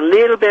work just a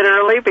little bit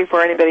early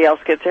before anybody else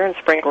gets there and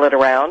sprinkle it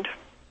around,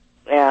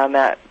 and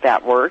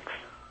that works.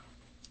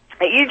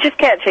 You just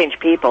can't change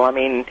people,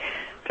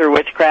 through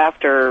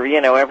witchcraft or,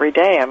 every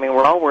day.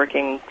 We're all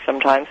working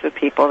sometimes with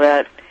people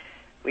that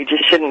we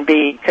just shouldn't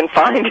be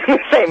confined in the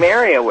same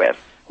area with.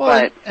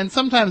 Well, and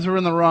sometimes we're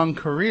in the wrong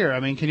career.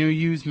 Can you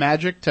use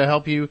magic to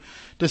help you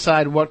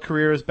decide what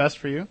career is best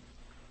for you?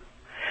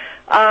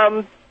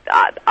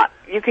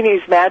 You can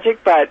use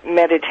magic, but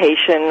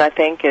meditation, I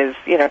think, is,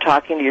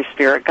 talking to your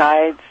spirit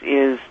guides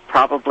is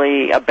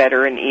probably a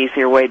better and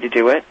easier way to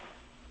do it.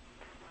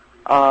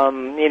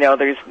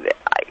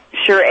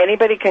 Sure,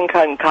 anybody can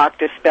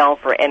concoct a spell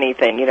for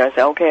anything.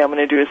 Say, okay, I'm going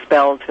to do a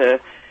spell to,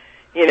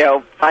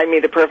 find me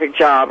the perfect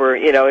job, or,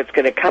 it's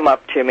going to come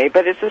up to me.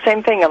 But it's the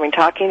same thing.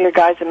 Talking to your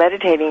guides and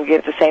meditating, you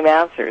get the same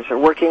answers. Or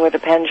working with a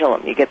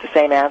pendulum, you get the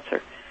same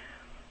answer.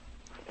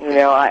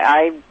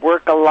 I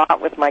work a lot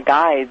with my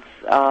guides,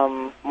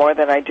 more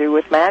than I do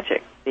with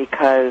magic,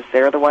 because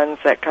they're the ones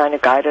that kind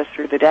of guide us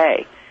through the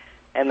day.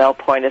 And they'll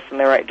point us in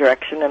the right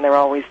direction, and they're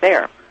always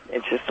there.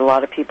 It's just a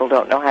lot of people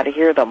don't know how to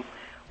hear them,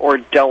 or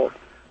don't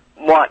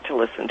want to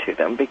listen to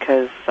them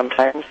because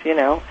sometimes,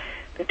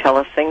 they tell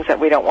us things that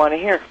we don't want to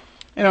hear.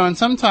 And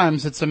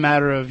sometimes it's a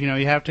matter of, you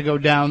have to go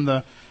down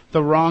the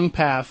wrong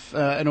path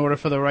in order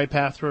for the right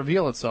path to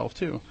reveal itself,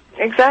 too.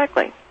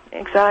 Exactly.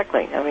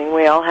 I mean,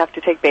 we all have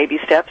to take baby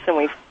steps, and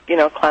we,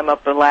 climb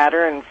up the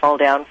ladder and fall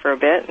down for a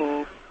bit,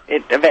 and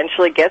it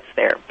eventually gets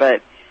there.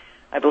 But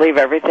I believe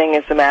everything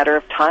is a matter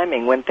of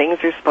timing. When things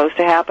are supposed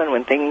to happen,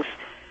 when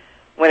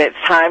it's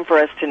time for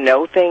us to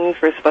know things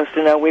we're supposed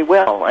to know, we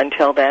will.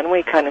 Until then,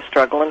 we kind of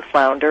struggle and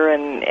flounder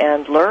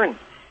and learn.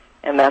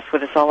 And that's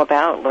what it's all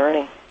about,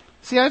 learning.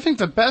 See, I think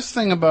the best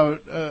thing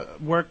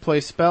about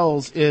workplace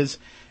spells is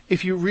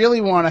if you really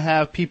want to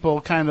have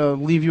people kind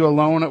of leave you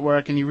alone at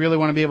work and you really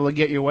want to be able to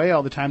get your way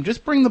all the time,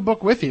 just bring the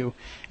book with you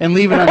and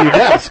leave it on your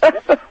desk.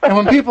 And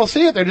when people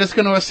see it, they're just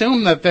going to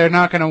assume that they're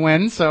not going to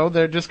win, so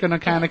they're just going to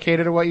kind of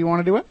cater to what you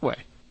want to do anyway.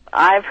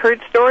 I've heard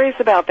stories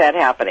about that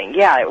happening.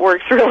 Yeah, it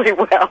works really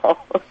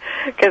well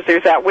because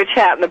there's that witch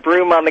hat and the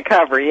broom on the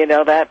cover.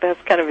 That's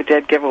kind of a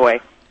dead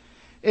giveaway.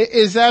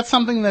 Is that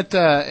something that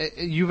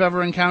you've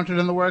ever encountered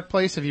in the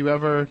workplace? Have you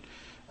ever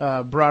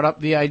brought up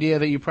the idea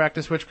that you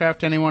practice witchcraft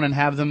to anyone and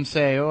have them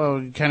say,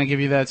 kind of give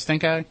you that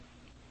stink eye?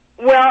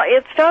 Well,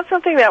 it's not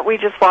something that we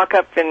just walk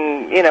up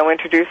and,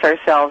 introduce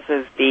ourselves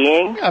as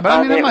being. Yeah, but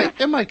I mean,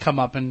 it might come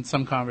up in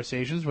some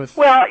conversations with...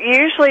 Well,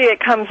 usually it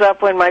comes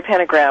up when my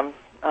pentagram...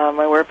 I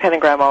wear a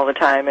pentagram all the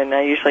time, and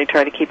I usually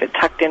try to keep it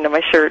tucked into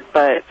my shirt,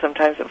 but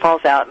sometimes it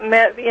falls out. And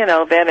that,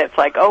 then it's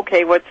like,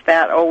 okay, what's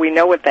that? Oh, we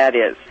know what that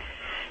is.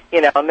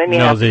 And then you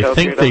have to go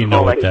through the whole explanation. No, they think they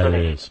know what that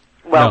is.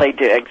 Well, they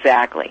do,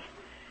 exactly.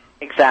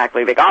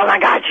 They go, oh my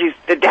God, she's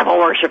the devil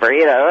worshiper,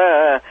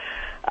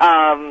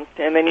 and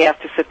then you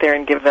have to sit there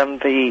and give them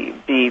the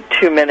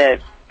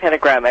 2-minute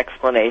pentagram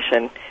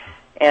explanation.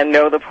 And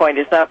no, the point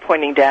is not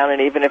pointing down, and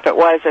even if it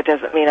was, it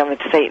doesn't mean I'm a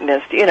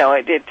Satanist.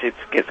 It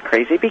gets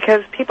crazy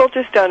because people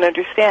just don't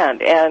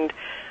understand. And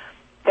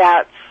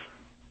that's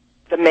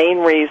the main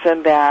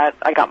reason that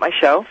I got my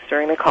show,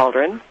 Stirring the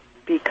Cauldron,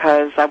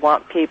 because I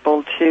want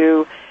people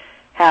to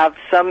have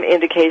some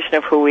indication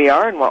of who we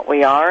are and what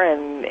we are,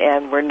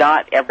 and we're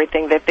not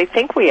everything that they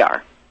think we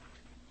are.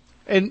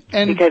 And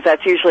because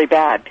that's usually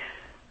bad.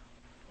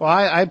 Well,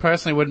 I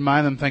personally wouldn't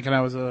mind them thinking I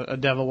was a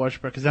devil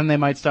worshiper, because then they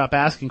might stop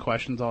asking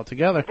questions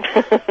altogether.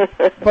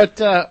 But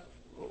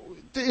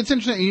it's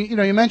interesting.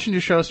 You mentioned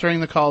your show, Stirring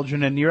the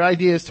Cauldron, and your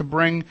idea is to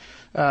bring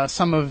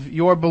some of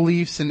your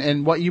beliefs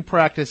and what you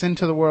practice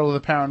into the world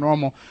of the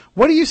paranormal.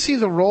 What do you see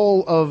the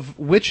role of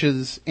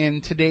witches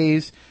in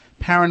today's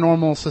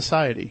paranormal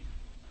society?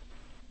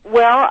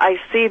 Well, I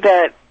see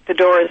that the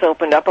door has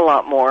opened up a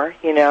lot more.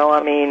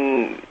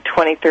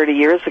 20, 30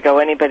 years ago,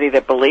 anybody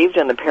that believed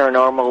in the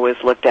paranormal was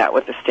looked at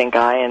with a stink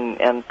eye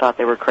and thought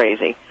they were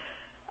crazy.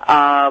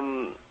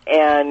 And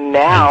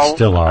now... And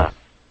still are.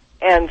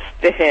 And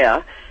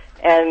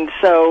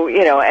so,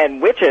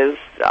 and witches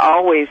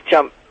always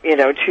jump,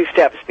 2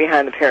 steps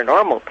behind the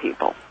paranormal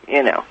people,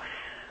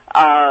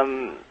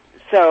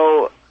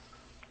 So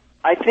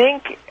I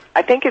think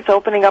it's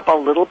opening up a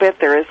little bit.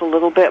 There is a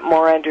little bit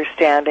more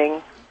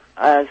understanding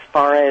as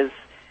far as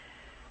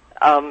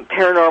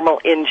paranormal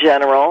in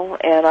general,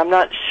 and I'm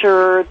not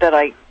sure that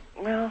I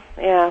was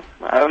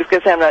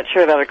going to say I'm not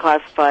sure that I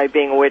classify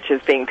being a witch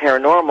as being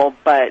paranormal,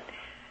 but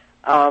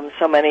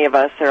so many of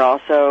us are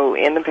also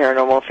in the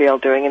paranormal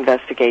field doing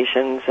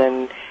investigations,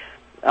 and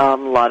a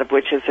lot of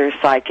witches are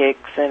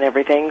psychics and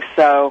everything,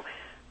 so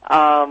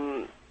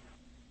I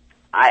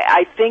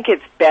think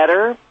it's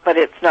better, but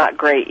it's not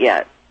great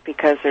yet,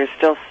 because there's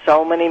still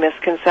so many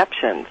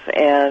misconceptions,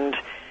 and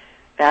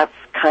that's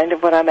kind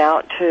of what I'm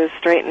out to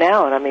straighten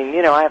out. I mean,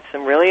 I have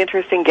some really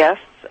interesting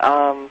guests.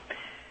 Some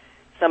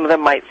of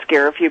them might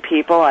scare a few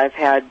people. I've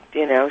had,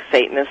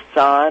 Satanists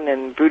on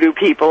and voodoo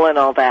people and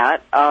all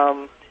that.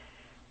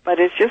 But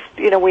it's just,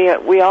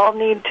 we all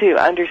need to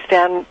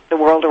understand the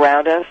world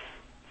around us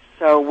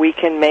so we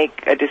can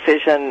make a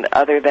decision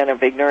other than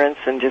of ignorance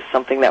and just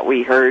something that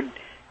we heard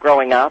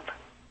growing up.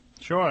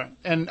 Sure.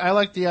 And I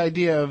like the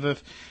idea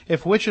of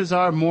if witches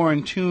are more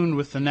in tune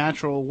with the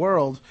natural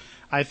world,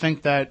 I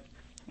think that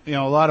a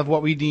lot of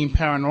what we deem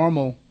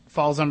paranormal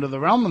falls under the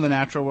realm of the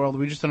natural world.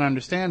 We just don't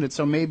understand it.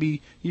 So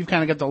maybe you've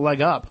kind of got the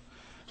leg up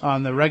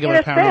on the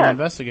regular paranormal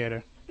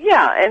investigator.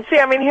 Yeah, and see,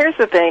 here's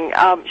the thing.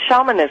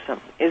 Shamanism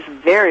is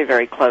very,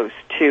 very close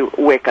to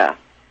Wicca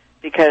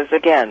because,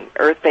 again,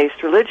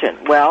 earth-based religion.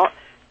 Well,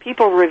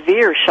 people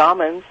revere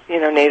shamans,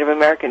 Native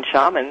American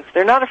shamans.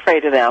 They're not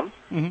afraid of them.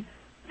 Mm-hmm.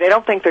 They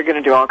don't think they're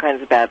going to do all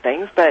kinds of bad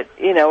things. But,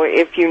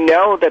 if you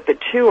know that the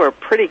two are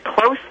pretty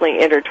closely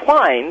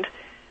intertwined,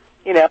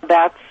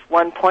 that's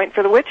 1 point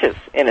for the witches,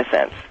 in a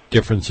sense.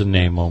 Difference in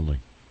name only.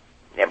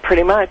 Yeah,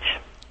 pretty much,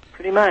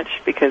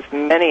 because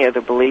many of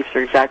the beliefs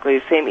are exactly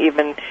the same,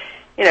 even,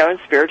 in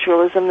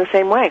spiritualism the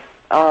same way.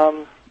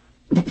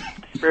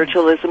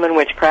 Spiritualism and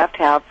witchcraft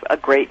have a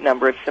great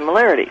number of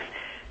similarities.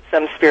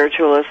 Some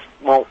spiritualists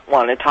won't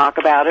want to talk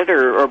about it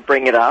or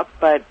bring it up,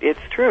 but it's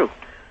true.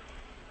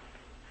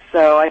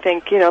 So I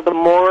think, the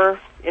more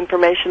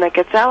information that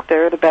gets out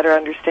there, the better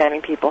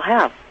understanding people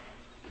have.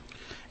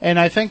 And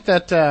I think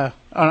that,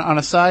 on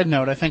a side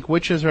note, I think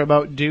witches are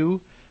about due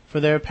for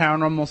their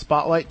paranormal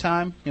spotlight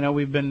time. You know,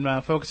 we've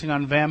been focusing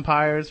on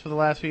vampires for the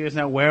last few years.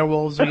 Now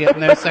werewolves are getting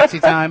their sexy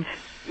time.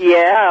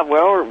 Yeah,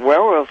 well,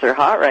 werewolves are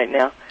hot right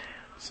now.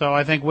 So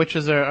I think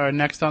witches are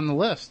next on the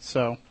list.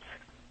 So,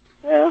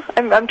 well,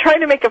 I'm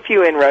trying to make a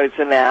few inroads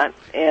in that,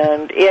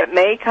 and it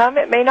may come,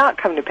 it may not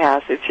come to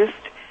pass. It's just,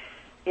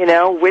 you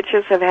know,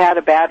 witches have had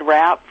a bad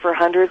rap for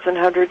hundreds and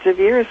hundreds of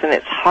years, and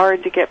it's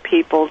hard to get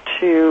people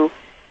to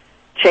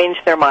change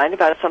their mind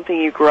about something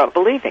you grew up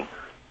believing.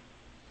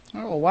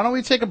 Oh, well, why don't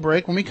we take a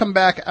break? When we come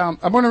back, I'm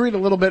going to read a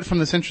little bit from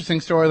this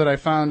interesting story that I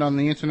found on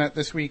the internet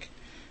this week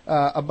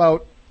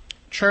about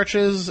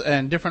churches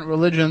and different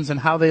religions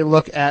and how they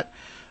look at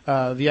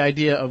the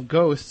idea of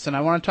ghosts. And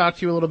I want to talk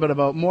to you a little bit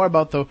more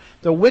about the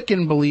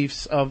Wiccan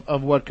beliefs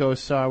of what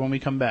ghosts are when we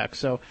come back.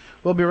 So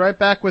we'll be right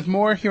back with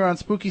more here on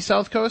Spooky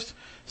South Coast.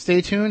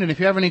 Stay tuned, and if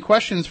you have any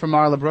questions for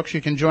Marla Brooks,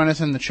 you can join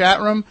us in the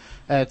chat room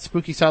at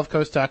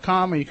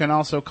SpookySouthCoast.com, or you can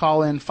also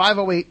call in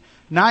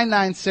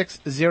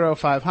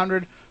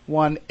 508-996-0500,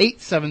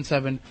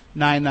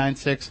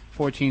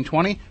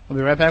 1-877-996-1420. We'll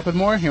be right back with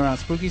more here on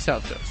Spooky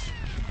South Coast.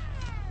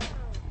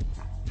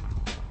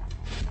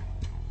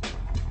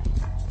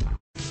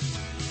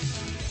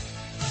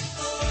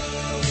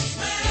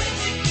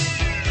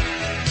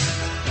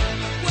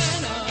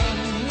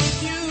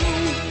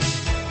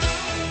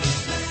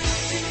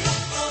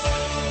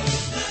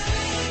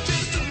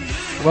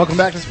 Welcome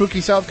back to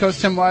Spooky South Coast.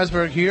 Tim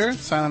Weisberg here.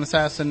 Silent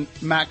Assassin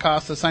Matt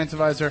Costa, Science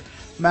Advisor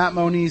Matt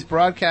Moniz,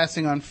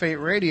 broadcasting on Fate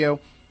Radio.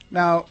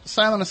 Now,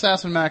 Silent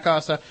Assassin Matt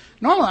Costa,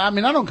 normally, I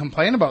mean, I don't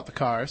complain about the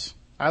cars.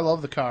 I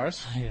love the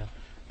cars. Yeah.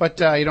 But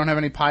you don't have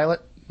any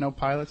pilot? No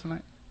pilot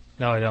tonight?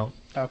 No, I don't.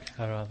 Okay.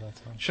 I don't have that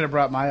time. Should have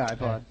brought my iPod.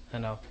 Yeah, I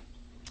know.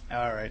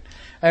 All right.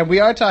 And we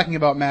are talking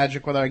about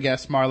magic with our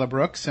guest, Marla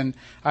Brooks, and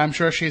I'm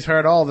sure she's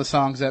heard all the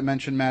songs that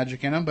mention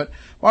magic in them. But,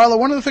 Marla,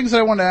 one of the things that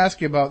I wanted to ask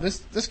you about,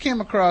 this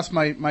came across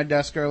my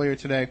desk earlier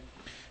today.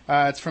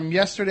 It's from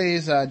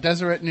yesterday's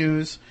Deseret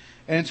News,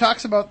 and it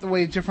talks about the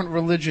way different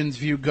religions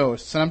view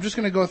ghosts. And I'm just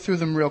going to go through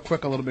them real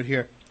quick a little bit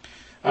here.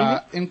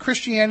 In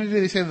Christianity,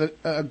 they say that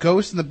a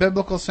ghost in the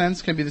biblical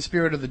sense can be the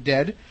spirit of the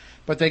dead,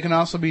 but they can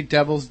also be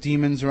devils,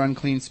 demons, or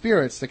unclean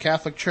spirits. The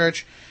Catholic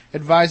Church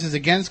advises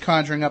against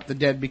conjuring up the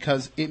dead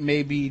because it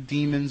may be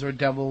demons or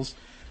devils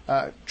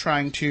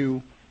trying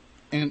to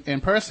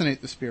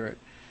impersonate the spirit.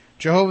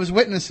 Jehovah's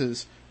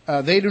Witnesses,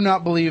 they do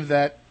not believe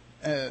that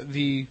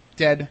the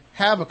dead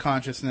have a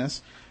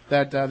consciousness,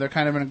 that they're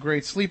kind of in a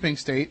great sleeping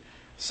state,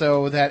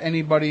 so that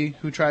anybody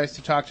who tries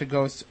to talk to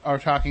ghosts are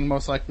talking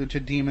most likely to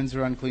demons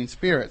or unclean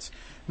spirits.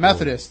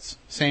 Methodists,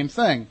 same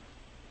thing.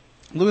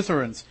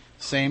 Lutherans,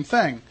 same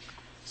thing.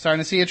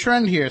 Starting to see a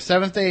trend here.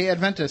 Seventh-day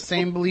Adventists,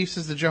 same beliefs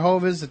as the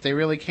Jehovah's, that they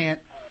really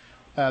can't,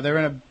 they're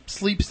in a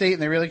sleep state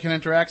and they really can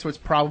interact, so it's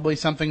probably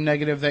something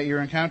negative that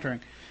you're encountering.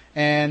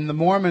 And the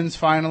Mormons,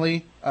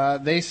 finally,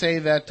 they say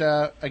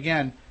that,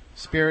 again,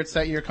 spirits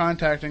that you're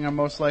contacting are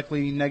most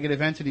likely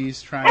negative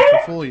entities trying to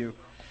fool you.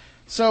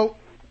 So,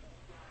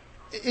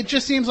 it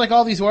just seems like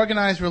all these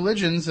organized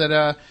religions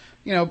that,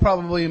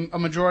 probably a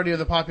majority of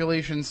the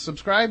population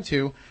subscribe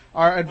to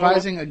are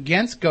advising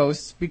against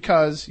ghosts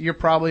because you're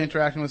probably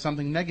interacting with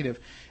something negative.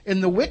 In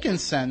the Wiccan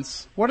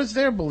sense, what is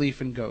their belief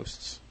in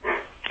ghosts?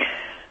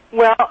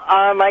 Well,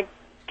 I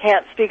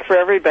can't speak for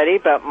everybody,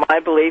 but my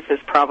belief is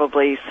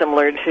probably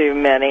similar to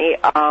many.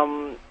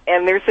 And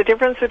there's a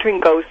difference between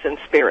ghosts and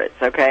spirits,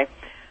 okay?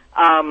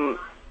 A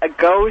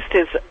ghost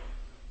is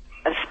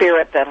a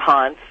spirit that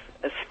haunts.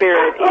 A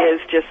spirit is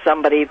just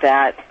somebody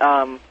that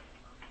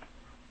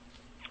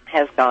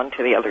has gone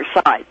to the other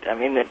side. I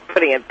mean,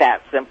 putting it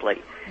that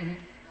simply. Mm-hmm.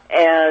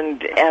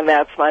 And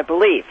that's my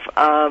belief.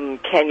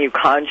 Can you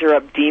conjure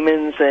up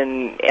demons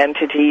and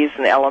entities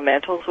and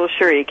elementals? Well,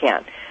 sure you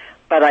can.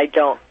 But I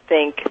don't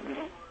think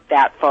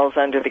that falls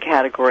under the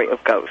category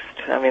of ghost.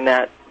 I mean,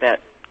 that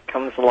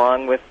comes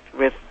along with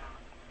a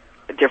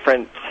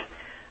different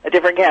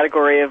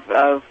category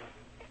of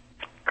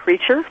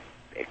creature,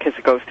 because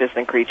a ghost isn't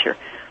a creature.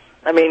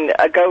 I mean,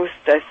 a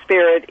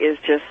spirit is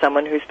just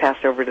someone who's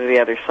passed over to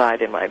the other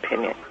side, in my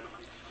opinion.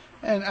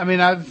 And, I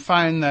mean, I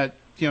find that,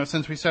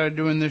 since we started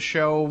doing this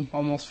show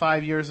almost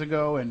 5 years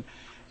ago,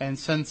 and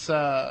since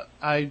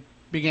I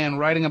began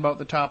writing about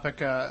the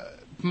topic,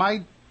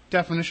 my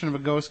definition of a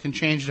ghost can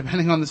change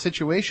depending on the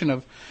situation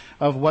of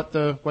what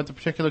the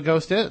particular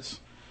ghost is.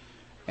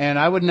 And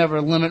I would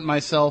never limit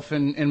myself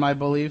in my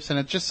beliefs, and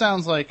it just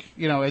sounds like,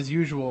 as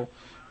usual,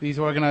 these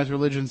organized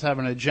religions have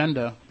an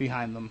agenda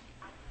behind them.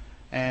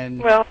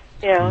 And well,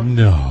 yeah.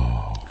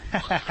 No.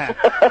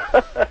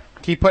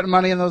 Keep putting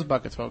money in those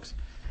buckets, folks.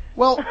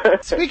 Well,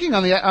 speaking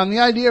on the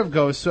idea of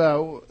ghosts,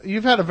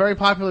 you've had a very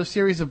popular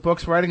series of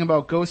books writing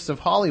about ghosts of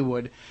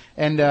Hollywood,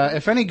 and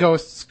if any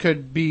ghosts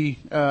could be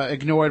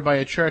ignored by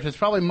a church, it's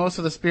probably most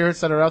of the spirits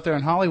that are out there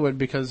in Hollywood,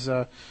 because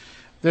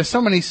there's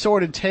so many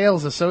sordid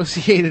tales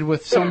associated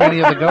with so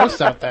many of the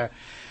ghosts out there.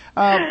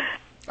 I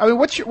mean,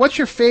 what's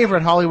your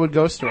favorite Hollywood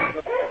ghost story?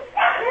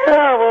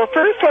 Well,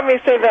 first let me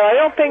say that I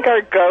don't think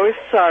our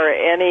ghosts are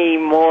any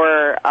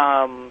more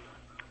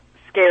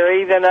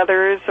scary than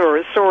others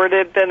or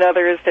sordid than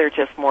others. They're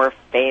just more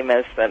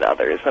famous than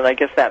others, and I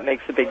guess that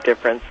makes a big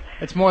difference.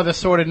 It's more the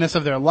sordidness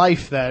of their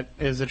life that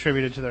is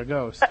attributed to their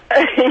ghost.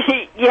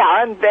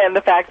 Yeah, and then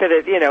the fact that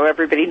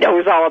everybody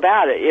knows all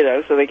about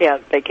it, so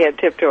they can't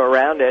tiptoe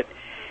around it.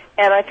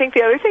 And I think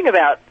the other thing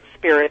about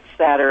spirits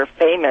that are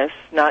famous,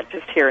 not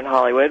just here in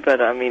Hollywood, but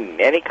I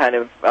mean any kind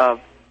of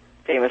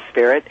famous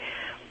spirit,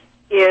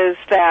 is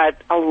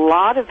that a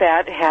lot of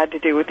that had to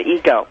do with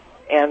ego,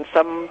 and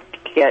some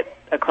get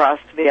across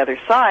to the other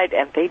side,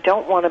 and they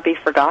don't want to be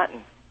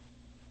forgotten.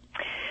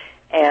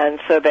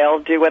 And so they'll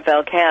do what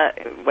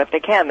they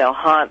can. They'll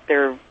haunt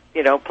their,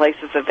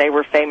 places that they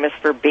were famous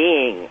for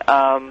being,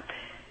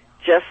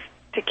 just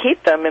to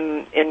keep them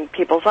in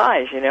people's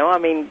eyes. I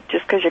mean,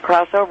 just because you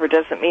cross over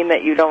doesn't mean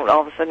that you don't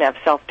all of a sudden have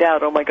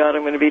self-doubt. Oh my God,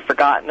 I'm going to be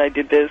forgotten. I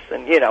did this,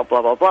 and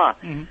blah blah blah.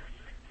 Mm-hmm.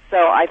 So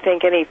I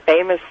think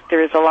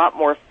there's a lot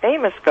more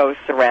famous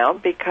ghosts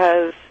around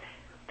because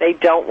they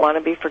don't want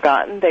to be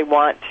forgotten. They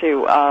want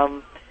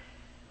to,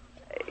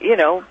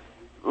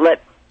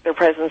 let their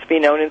presence be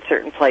known in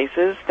certain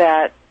places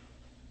that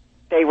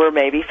they were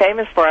maybe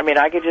famous for. I mean,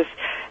 I could just,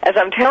 as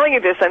I'm telling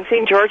you this, I'm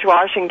seeing George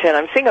Washington.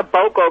 I'm seeing a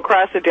boat go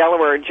across the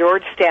Delaware,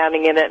 George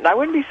standing in it, and I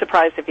wouldn't be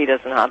surprised if he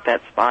doesn't haunt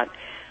that spot,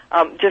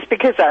 just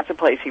because that's a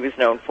place he was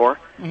known for.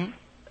 Mm-hmm.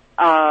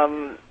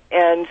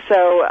 And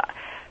so,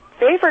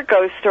 favorite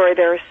ghost story,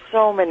 there are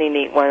so many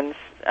neat ones.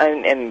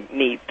 And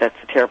neat, that's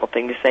a terrible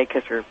thing to say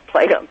because we're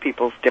playing on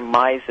people's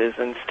demises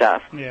and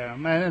stuff. Yeah,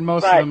 and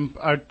most of them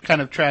are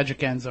kind of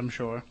tragic ends, I'm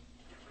sure.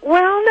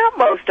 Well, not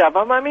most of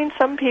them. I mean,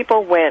 some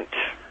people went,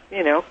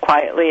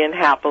 quietly and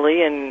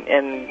happily and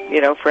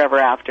forever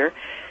after.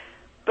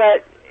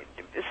 But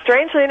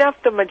strangely enough,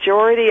 the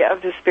majority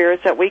of the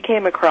spirits that we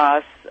came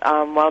across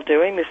while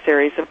doing this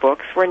series of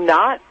books were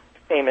not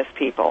famous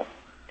people.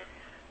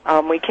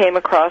 We came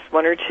across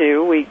one or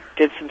two. We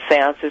did some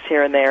seances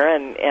here and there,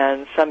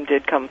 and some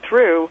did come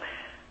through.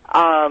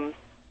 And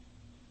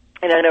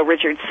I know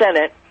Richard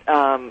Sennett,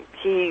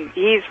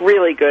 he's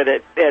really good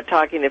at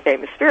talking to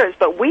famous spirits,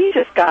 but we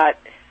just got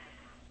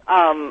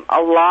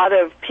a lot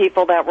of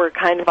people that were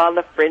kind of on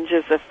the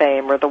fringes of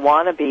fame or the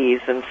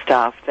wannabes and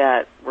stuff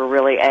that were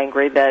really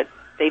angry that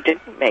they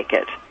didn't make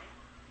it.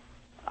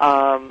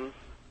 Or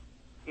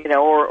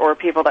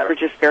people that were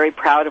just very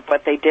proud of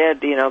what they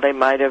did. They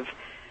might have...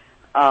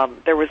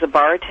 there was a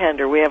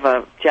bartender. We have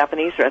a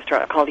Japanese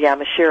restaurant called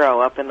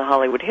Yamashiro up in the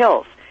Hollywood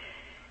Hills.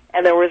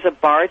 And there was a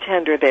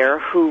bartender there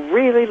who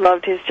really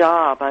loved his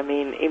job, I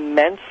mean,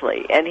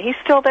 immensely. And he's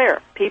still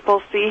there.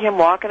 People see him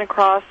walking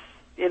across,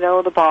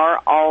 the bar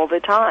all the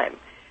time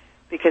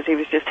because he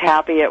was just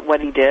happy at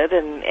what he did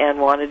and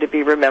wanted to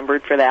be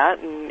remembered for that,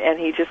 and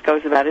he just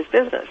goes about his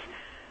business.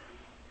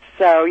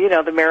 So,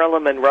 the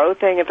Marilyn Monroe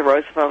thing at the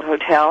Roosevelt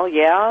Hotel,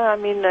 yeah, I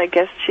mean, I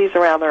guess she's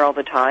around there all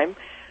the time.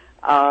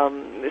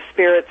 The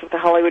spirits of the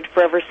Hollywood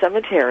Forever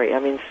Cemetery. I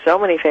mean, so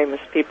many famous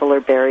people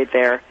are buried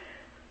there,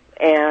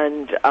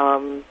 and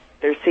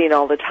they're seen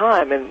all the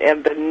time. And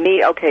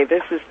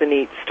this is the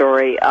neat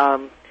story.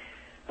 The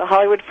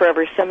Hollywood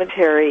Forever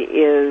Cemetery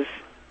is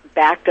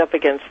backed up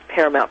against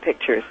Paramount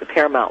Pictures, the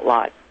Paramount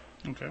lot.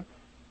 Okay.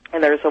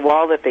 And there's a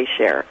wall that they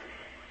share.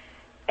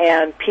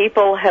 And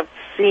people have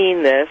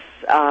seen this,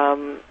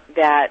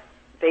 that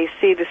they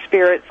see the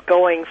spirits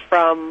going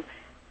from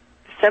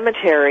the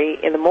cemetery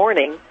in the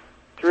morning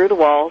through the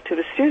wall to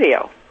the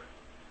studio,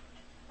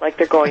 like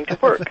they're going to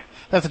work.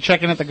 That's a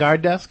check-in at the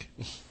guard desk?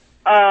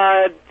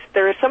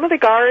 There are some of the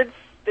guards,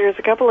 there's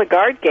a couple of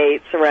guard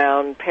gates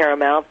around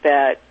Paramount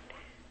that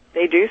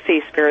they do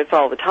see spirits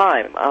all the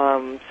time.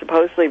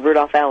 Supposedly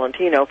Rudolph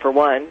Valentino, for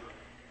one.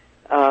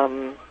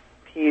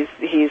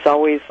 He's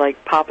always,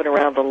 like, popping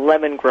around the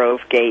Lemon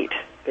Grove gate,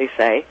 they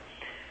say.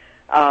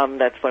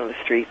 That's one of the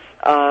streets.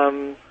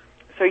 So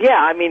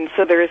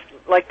there's,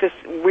 like, this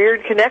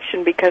weird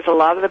connection because a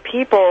lot of the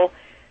people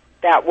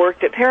that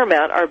worked at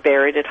Paramount are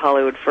buried at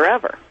Hollywood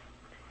Forever.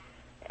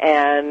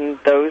 And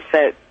those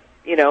that,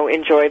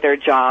 enjoy their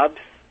jobs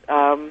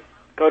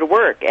go to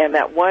work. And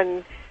that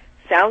one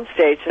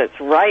soundstage that's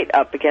right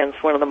up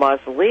against one of the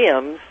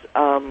mausoleums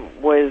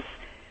was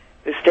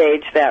the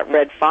stage that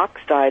Red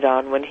Fox died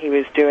on when he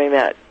was doing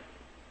that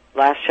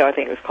last show. I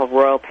think it was called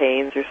Royal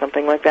Pains or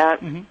something like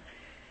that. Mm-hmm.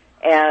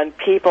 And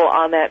people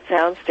on that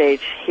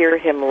soundstage hear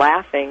him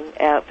laughing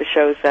at the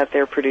shows that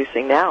they're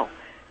producing now.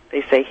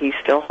 They say he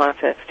still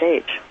haunts that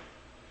stage.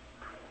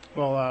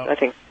 Well, I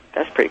think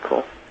that's pretty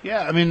cool.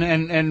 Yeah, I mean,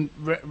 and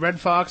Red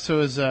Fox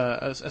was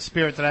a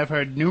spirit that I've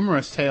heard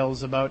numerous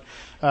tales about.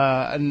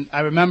 And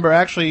I remember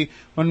actually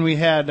when we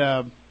had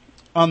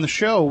on the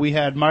show, we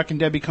had Mark and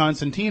Debbie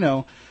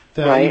Constantino,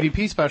 the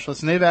EVP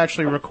specialists, and they've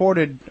actually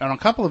recorded on a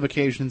couple of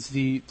occasions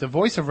the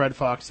voice of Red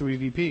Fox through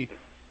EVP.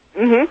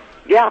 Mm-hmm.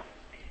 Yeah.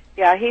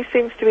 Yeah, he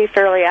seems to be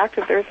fairly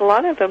active. There's a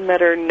lot of them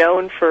that are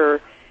known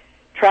for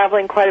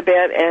traveling quite a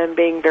bit and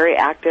being very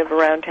active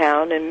around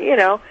town.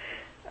 And,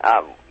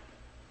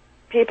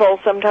 people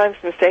sometimes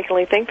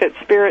mistakenly think that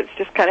spirits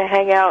just kind of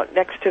hang out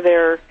next to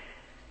their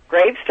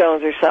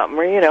gravestones or something,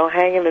 or,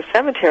 hang in the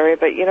cemetery.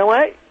 But you know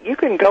what? You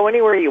can go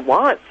anywhere you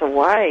want, so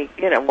why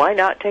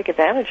not take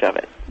advantage of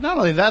it? Not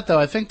only that, though,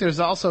 I think there's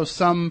also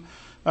some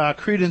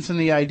credence in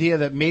the idea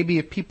that maybe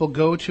if people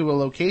go to a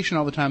location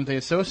all the time they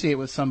associate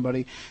with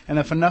somebody, and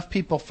if enough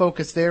people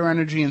focus their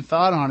energy and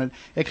thought on it,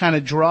 it kind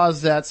of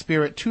draws that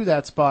spirit to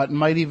that spot and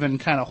might even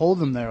kind of hold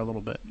them there a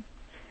little bit.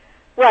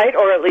 Right,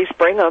 or at least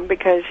bring them,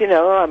 because,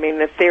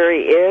 the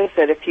theory is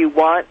that if you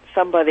want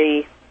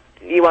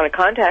to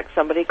contact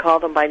somebody, call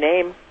them by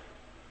name,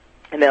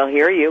 and they'll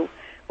hear you.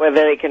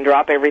 Whether they can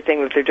drop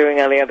everything that they're doing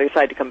on the other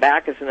side to come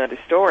back is another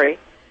story.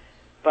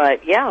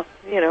 But, yeah,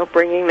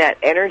 bringing that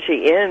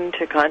energy in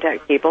to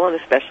contact people, and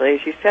especially,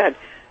 as you said,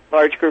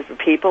 large group of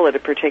people at a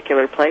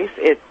particular place,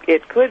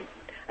 it could,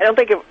 I don't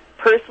think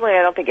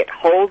it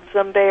holds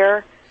them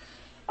there,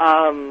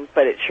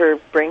 but it sure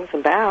brings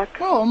them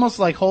back. Well, almost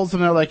like holds them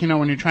there, like,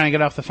 when you're trying to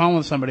get off the phone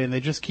with somebody and they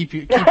just keep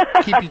you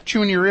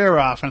chewing your ear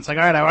off, and it's like,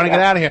 all right, I want to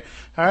get out of here.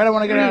 All right, I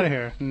want to get out of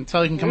here. And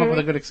until you can come up with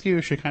a good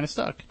excuse, you're kind of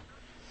stuck.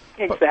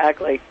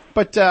 Exactly.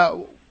 But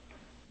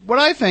what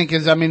I think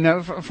is,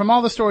 from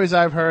all the stories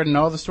I've heard and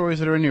all the stories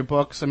that are in your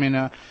books,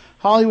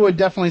 Hollywood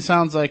definitely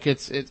sounds like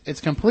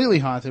it's completely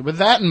haunted. With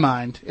that in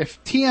mind,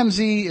 if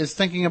TMZ is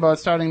thinking about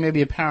starting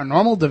maybe a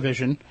paranormal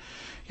division,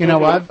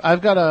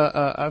 I've got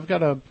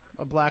a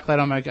black light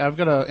on I've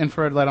got an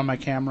infrared light on my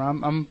camera.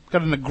 I'm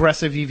got an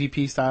aggressive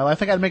EVP style. I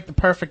think I'd make the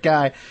perfect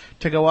guy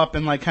to go up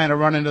and kind of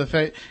run into the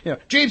face.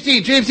 James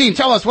Dean,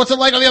 tell us, what's it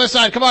like on the other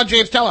side? Come on,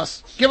 James, tell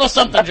us. Give us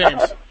something,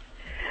 James.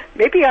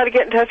 Maybe you ought to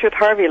get in touch with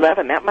Harvey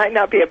Levin. That might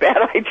not be a bad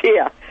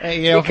idea.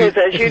 Hey, because,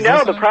 as you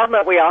know, the problem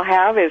that we all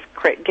have is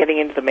getting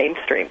into the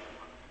mainstream.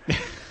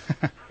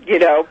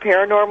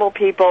 Paranormal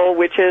people,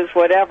 witches,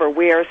 whatever,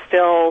 we are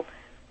still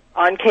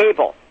on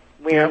cable.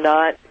 We are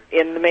not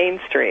in the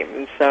mainstream.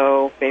 And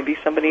so maybe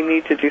somebody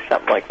needs to do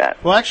something like that.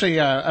 Well,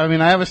 actually, I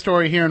have a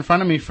story here in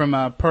front of me from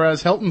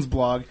Perez Hilton's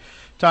blog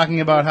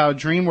talking about how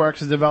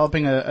DreamWorks is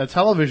developing a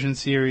television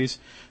series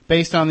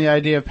based on the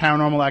idea of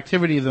Paranormal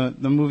Activity,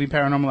 the movie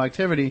Paranormal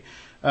Activity,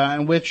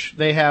 in which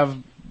they have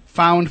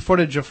found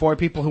footage of 4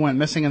 people who went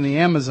missing in the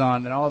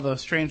Amazon, and all the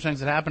strange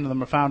things that happened to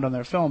them are found on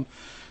their film.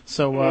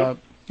 So,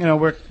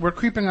 we're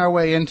creeping our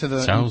way into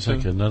the... Sounds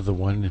like another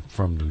one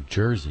from New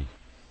Jersey.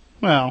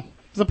 Well,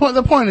 the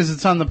point is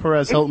it's on the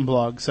Perez Hilton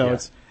blog, so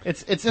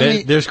it's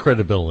in there's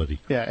credibility.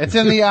 Yeah, it's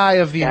in the eye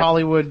of the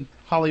Hollywood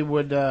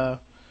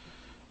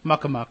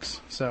muckamucks.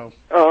 So.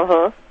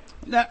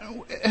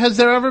 Now, has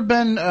there ever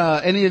been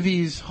any of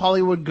these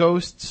Hollywood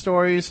ghost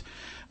stories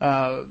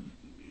that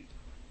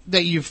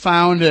you've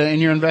found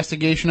in your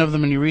investigation of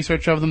them and your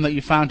research of them that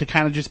you found to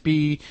kind of just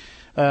be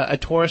a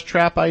tourist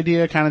trap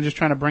idea, kind of just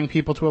trying to bring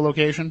people to a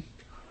location?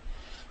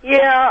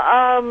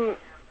 Yeah,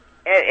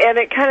 and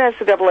it kind of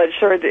has a double-edged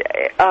sword.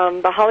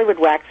 The Hollywood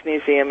Wax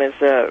Museum is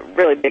a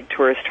really big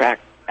tourist track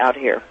out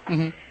here.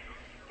 Mm-hmm.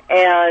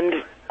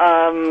 And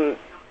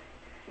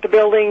the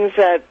buildings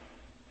that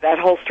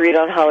whole street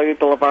on Hollywood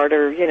Boulevard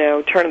are,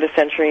 turn of the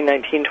century,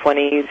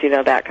 1920s,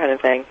 that kind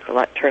of thing,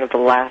 turn of the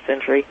last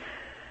century.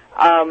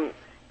 And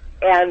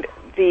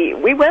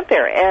we went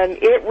there, and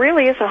it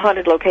really is a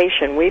haunted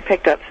location. We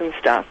picked up some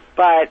stuff,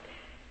 but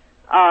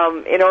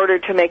in order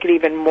to make it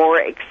even more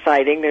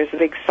exciting, there's a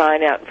big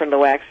sign out in front of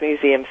the Wax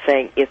Museum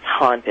saying it's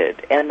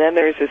haunted. And then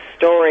there's a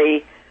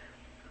story,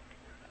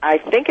 I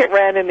think it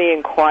ran in the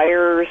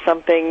Enquirer or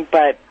something,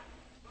 but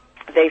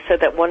they said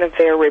that one of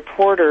their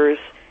reporters,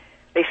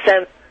 they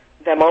sent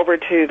them over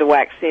to the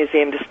Wax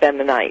Museum to spend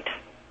the night.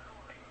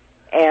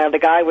 And the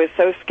guy was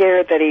so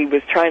scared that he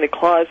was trying to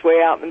claw his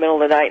way out in the middle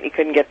of the night and he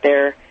couldn't get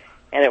there,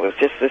 and it was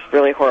just this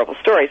really horrible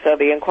story. So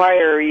the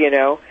Enquirer,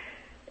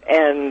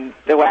 and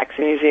the Wax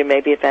Museum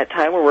maybe at that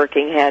time were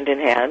working hand in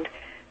hand,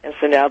 and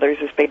so now there's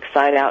this big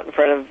sign out in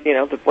front of,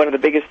 one of the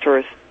biggest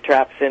tourist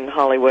traps in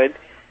Hollywood,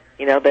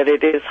 that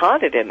it is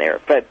haunted in there.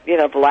 But,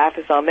 the laugh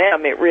is on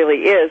them. It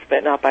really is,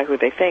 but not by who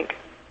they think.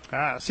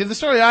 See, the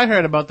story I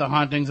heard about the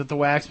hauntings at the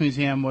Wax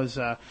Museum was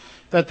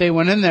that they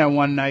went in there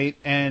one night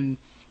and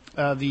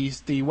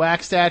the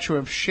wax statue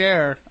of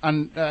Cher,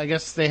 I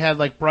guess they had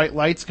bright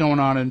lights going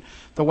on, and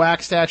the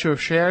wax statue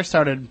of Cher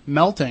started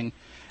melting,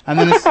 and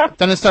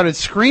then it started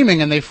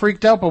screaming, and they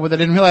freaked out, but they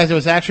didn't realize it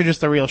was actually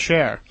just the real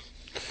Cher.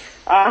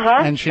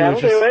 And she That'll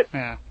was just, do it.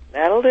 Yeah.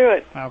 That'll do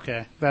it.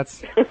 Okay,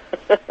 that's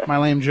my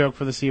lame joke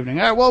for this evening.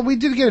 All right, well, we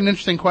did get an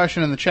interesting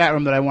question in the chat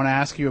room that I want to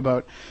ask you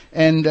about.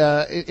 And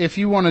if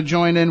you want to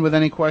join in with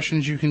any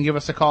questions, you can give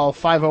us a call,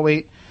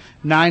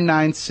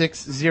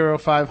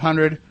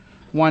 508-996-0500,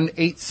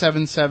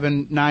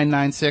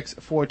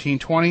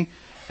 1-877-996-1420.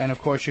 And,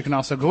 of course, you can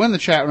also go in the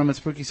chat room at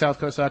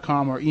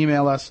SpookySouthCoast.com or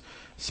email us,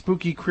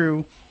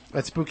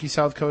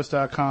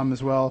 SpookyCrew@SpookySouthCoast.com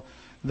as well.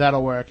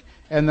 That'll work.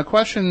 And the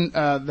question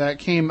that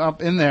came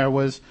up in there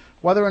was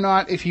whether or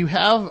not, if you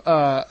have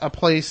a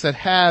place that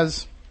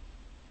has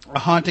a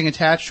haunting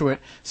attached to it,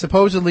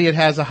 supposedly it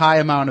has a high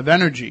amount of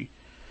energy.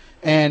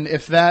 And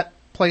if that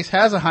place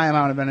has a high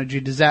amount of energy,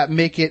 does that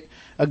make it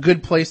a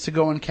good place to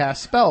go and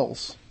cast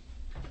spells?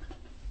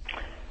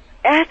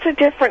 That's a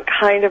different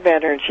kind of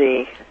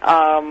energy.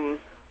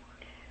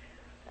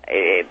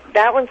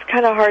 that one's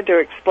kind of hard to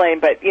explain,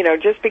 but,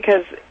 just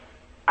because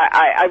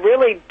I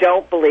really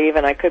don't believe,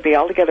 and I could be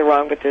altogether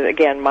wrong, but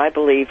again, my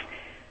belief,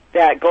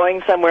 that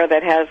going somewhere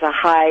that has a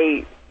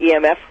high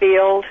EMF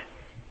field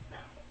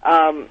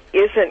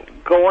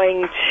isn't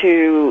going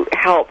to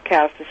help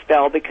cast a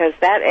spell, because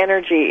that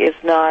energy is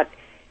not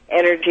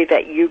energy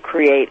that you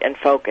create and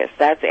focus.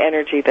 That's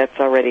energy that's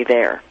already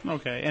there.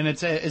 Okay, and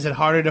is it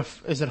harder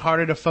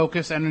to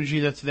focus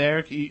energy that's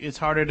there? It's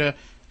harder to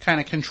kind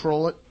of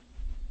control it?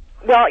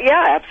 Well,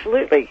 yeah,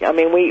 absolutely. I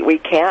mean, we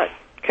can't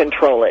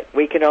control it.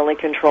 We can only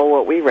control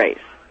what we raise.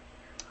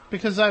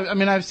 Because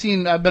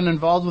I've been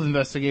involved with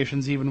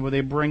investigations even where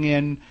they bring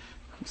in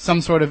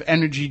some sort of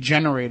energy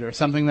generator,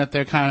 something that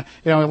they're kind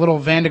of, little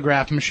Van de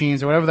Graaff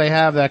machines or whatever they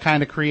have that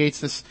kind of creates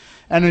this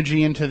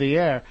energy into the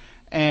air.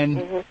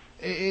 And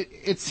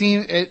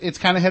it's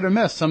kind of hit or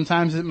miss.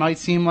 Sometimes it might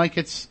seem like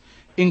it's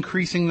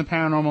increasing the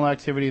paranormal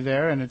activity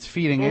there and it's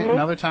feeding it, and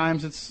other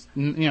times it's,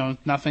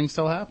 nothing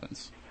still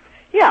happens.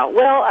 Yeah,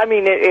 well, I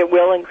mean, it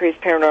will increase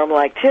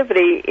paranormal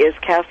activity. Is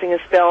casting a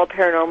spell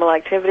paranormal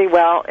activity?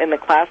 Well, in the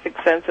classic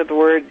sense of the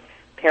word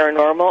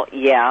paranormal,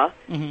 yeah.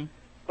 Mm-hmm.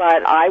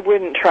 But I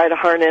wouldn't try to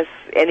harness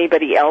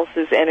anybody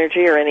else's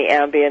energy or any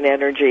ambient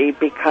energy,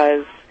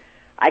 because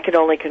I can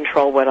only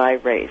control what I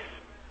raise.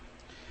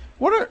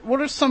 What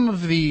are some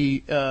of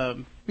the,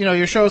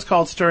 your show is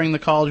called Stirring the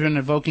Cauldron,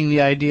 evoking the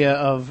idea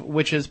of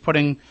witches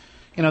putting,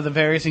 the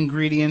various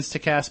ingredients to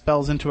cast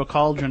spells into a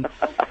cauldron.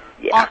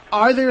 Yeah.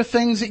 Are there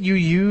things that you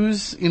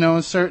use,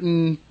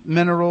 certain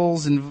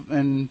minerals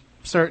and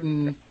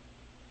certain,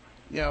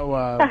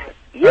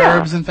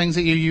 herbs and things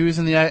that you use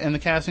in the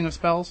casting of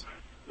spells?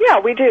 Yeah,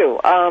 we do.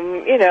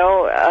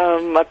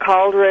 A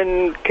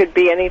cauldron could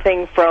be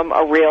anything from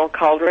a real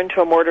cauldron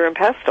to a mortar and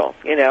pestle.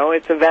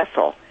 It's a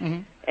vessel.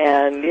 Mm-hmm.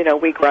 And,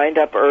 we grind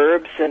up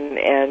herbs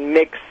and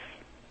mix,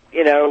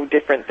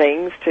 different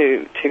things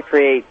to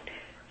create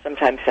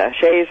sometimes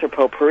sachets or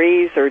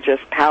potpourris or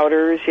just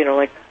powders,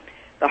 like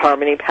the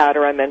harmony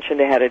powder I mentioned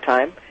ahead of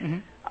time.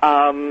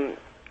 Mm-hmm.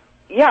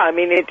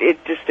 It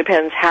just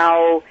depends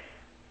how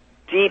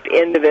deep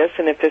into this,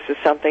 and if this is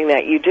something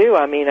that you do.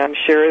 I mean, I'm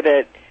sure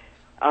that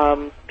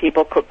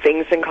people cook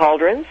things in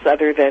cauldrons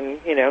other than,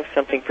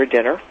 something for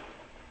dinner.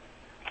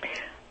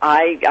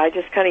 I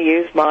just kind of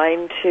use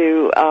mine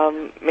to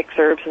mix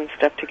herbs and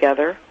stuff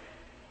together.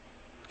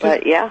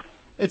 But, yeah.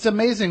 It's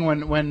amazing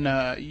when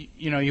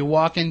you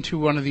walk into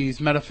one of these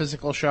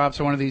metaphysical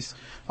shops or one of these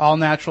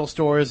all-natural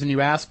stores and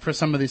you ask for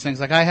some of these things.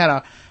 Like I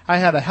had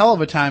a hell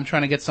of a time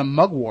trying to get some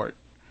mugwort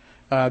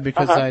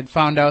because I'd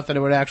found out that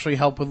it would actually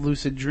help with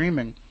lucid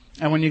dreaming.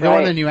 And when you go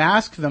in and you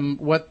ask them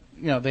what,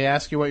 they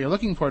ask you what you're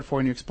looking for it for,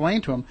 and you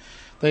explain to them,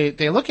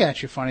 they look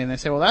at you funny and they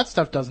say, well, that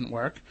stuff doesn't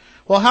work.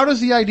 Well, how does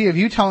the idea of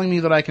you telling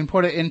me that I can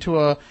put it into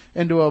a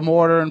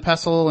mortar and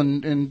pestle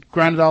and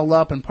grind it all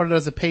up and put it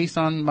as a paste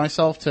on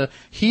myself to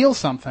heal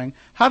something,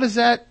 how does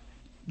that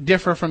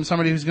differ from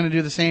somebody who's going to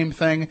do the same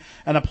thing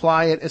and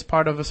apply it as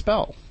part of a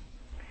spell?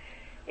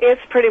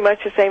 It's pretty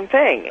much the same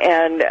thing,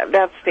 and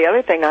that's the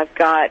other thing I've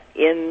got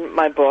in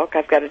my book.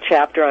 I've got a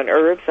chapter on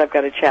herbs. I've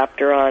got a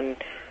chapter on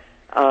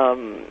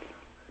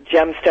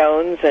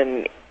gemstones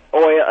and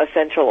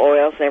essential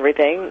oils and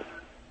everything,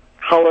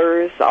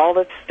 colors, all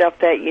the stuff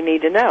that you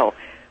need to know.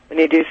 When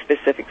you do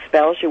specific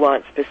spells, you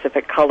want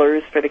specific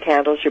colors for the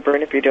candles you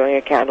burn if you're doing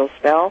a candle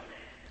spell.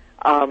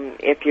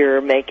 If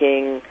you're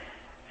making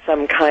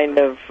some kind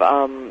of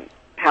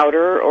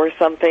powder or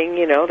something,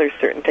 there's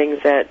certain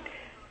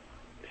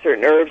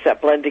herbs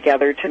that blend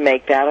together to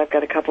make that. I've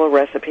got a couple of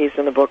recipes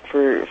in the book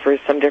for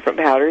some different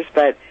powders,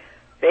 but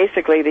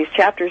basically these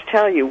chapters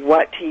tell you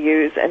what to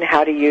use and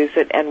how to use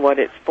it and what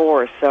it's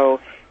for. So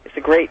it's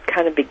a great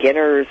kind of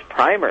beginner's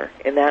primer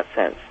in that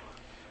sense.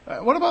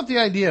 What about the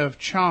idea of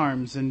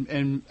charms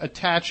and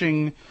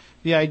attaching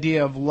the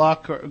idea of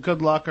luck or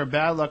good luck or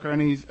bad luck or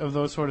any of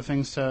those sort of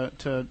things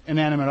to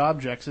inanimate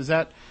objects? Is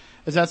that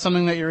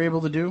something that you're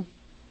able to do?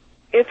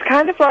 It's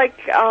kind of like,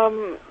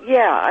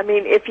 I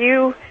mean,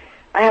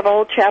 I have a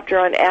whole chapter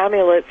on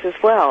amulets as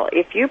well.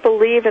 If you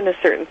believe in a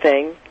certain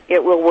thing,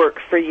 it will work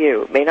for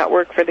you. It may not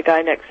work for the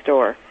guy next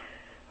door.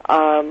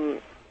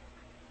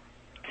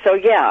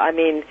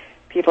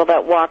 People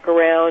that walk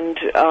around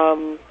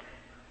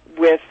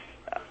with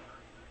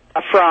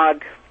a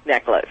frog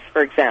necklace,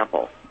 for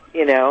example,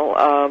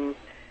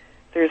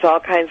 there's all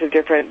kinds of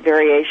different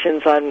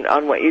variations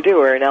on what you do,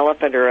 or an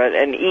elephant or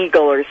an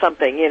eagle or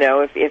something,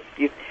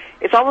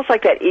 it's almost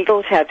like that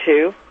eagle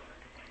tattoo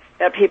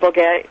that people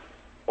get,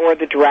 or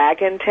the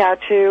dragon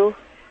tattoo.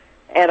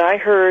 And I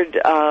heard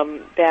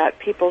that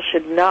people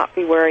should not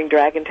be wearing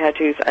dragon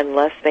tattoos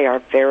unless they are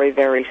very,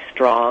 very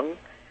strong,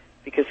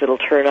 because it'll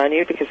turn on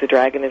you, because the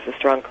dragon is a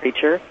strong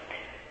creature.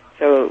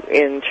 So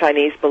in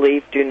Chinese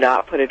belief, do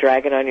not put a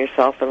dragon on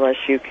yourself unless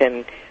you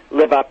can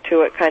live up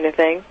to it, kind of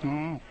thing.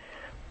 Mm.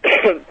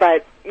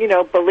 But,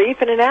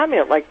 belief in an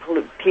amulet, like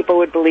people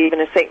would believe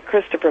in a St.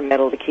 Christopher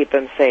medal to keep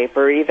them safe,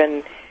 or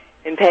even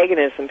in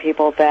paganism,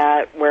 people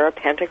that wear a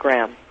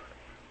pentagram.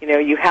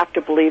 You have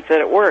to believe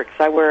that it works.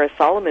 I wear a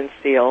Solomon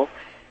seal,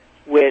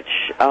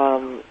 which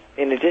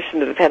in addition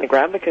to the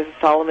pentagram, because the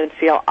Solomon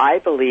seal, I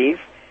believe,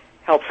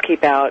 helps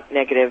keep out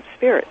negative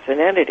spirits and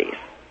entities.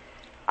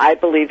 I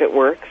believe it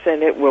works,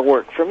 and it will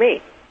work for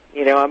me.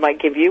 You know, I might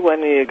give you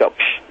one, and you go,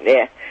 psh,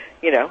 yeah,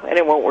 you know, and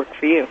it won't work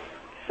for you.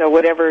 So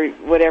whatever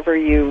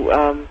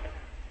you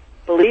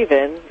believe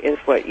in is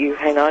what you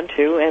hang on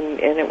to, and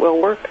it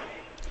will work.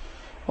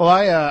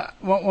 Well,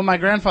 when my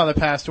grandfather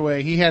passed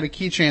away, he had a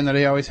keychain that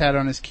he always had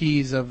on his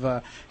keys of,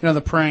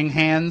 the praying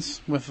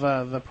hands with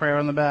the prayer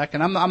on the back.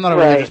 And I'm not a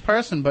religious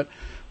person, but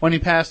when he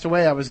passed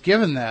away, I was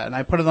given that, and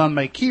I put it on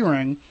my key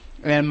ring.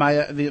 And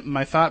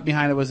my thought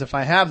behind it was, if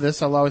I have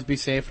this, I'll always be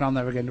safe, and I'll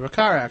never get into a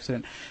car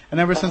accident. And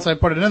ever since I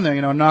put it in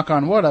there, knock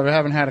on wood, I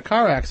haven't had a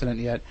car accident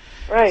yet.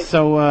 Right.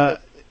 So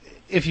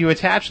if you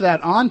attach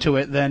that onto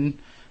it, then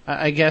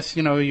I guess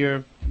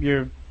you're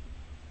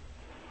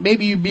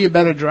maybe you'd be a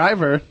better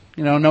driver,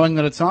 knowing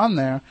that it's on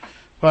there.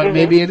 But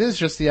maybe it is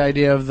just the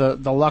idea of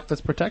the luck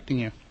that's protecting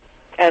you.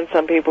 And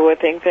some people would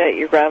think that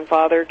your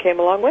grandfather came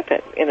along with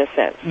it, in a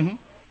sense. Mm-hmm.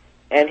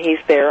 And he's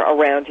there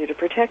around you to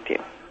protect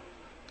you.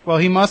 Well,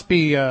 he must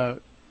be,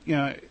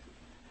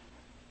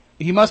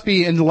 he must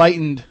be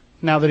enlightened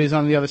now that he's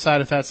on the other side,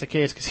 if that's the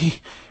case, because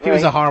he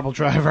was a horrible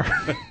driver.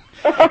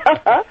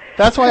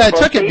 That's why I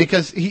took it,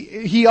 because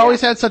he always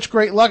had such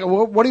great luck.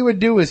 What he would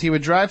do is he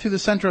would drive through the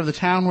center of the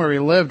town where he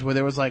lived, where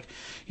there was a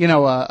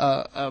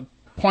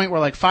point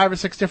where 5 or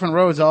 6 different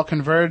roads all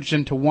converged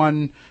into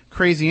one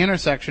crazy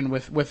intersection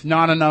with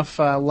not enough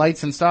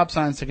lights and stop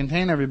signs to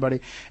contain everybody.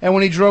 And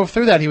when he drove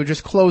through that, he would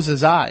just close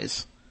his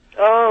eyes.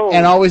 Oh.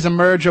 And always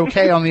emerge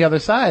okay on the other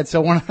side. So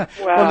when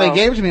they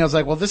gave it to me, I was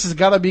like, well, this has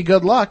got to be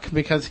good luck,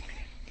 because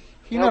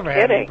he never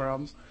had any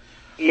problems.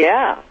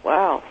 Yeah,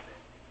 wow.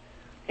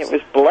 It was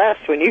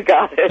blessed when you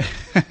got it.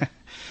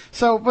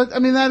 So, but, I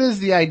mean, that is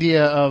the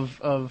idea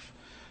of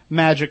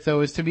magic, though,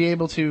 is to be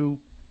able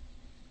to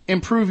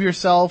improve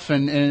yourself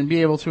and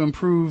be able to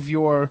improve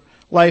your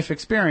life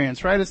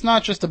experience, right? It's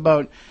not just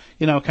about,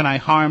 can I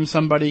harm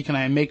somebody? Can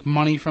I make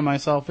money for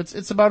myself?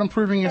 It's about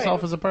improving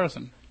yourself as a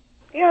person.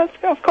 Yes,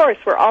 of course.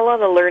 We're all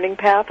on a learning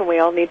path, and we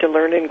all need to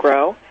learn and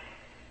grow.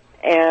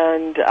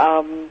 And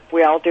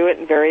we all do it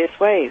in various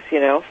ways,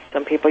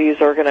 Some people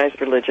use organized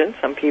religion.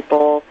 Some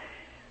people,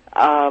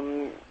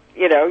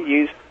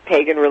 use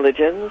pagan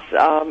religions.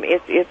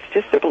 It's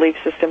just a belief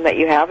system that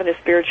you have, and a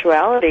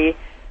spirituality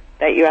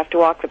that you have to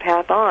walk the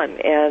path on.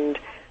 And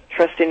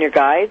trust in your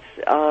guides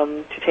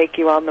to take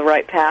you on the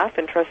right path,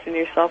 and trust in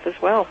yourself as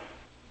well.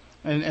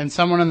 And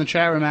someone in the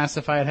chat room asked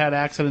if I had had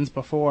accidents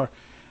before.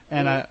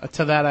 And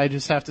to that, I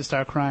just have to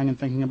start crying and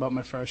thinking about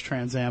my first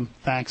Trans Am.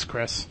 Thanks,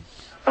 Chris.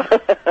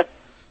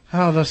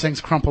 Oh, those things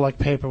crumple like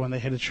paper when they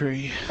hit a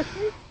tree.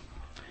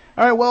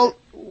 All right, well,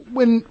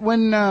 when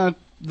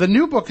the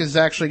new book is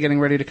actually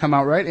getting ready to come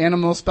out, right?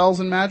 Animal Spells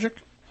and Magic?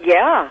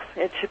 Yeah,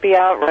 it should be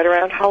out right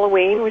around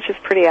Halloween, which is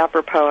pretty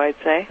apropos, I'd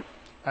say.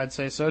 I'd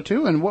say so,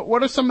 too. And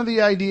what are some of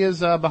the ideas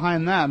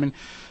behind that? I mean,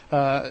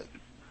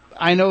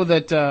 I know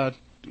that,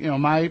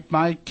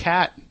 my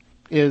cat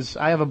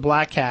I have a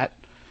black cat.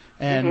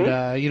 And,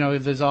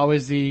 there's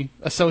always the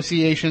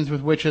associations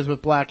with witches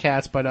with black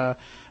cats, but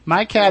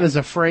my cat is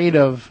afraid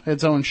of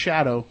its own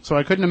shadow, so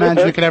I couldn't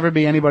imagine it could ever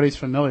be anybody's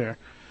familiar.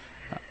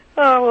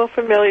 Oh, well,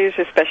 familiars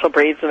are special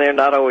breeds, and they're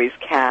not always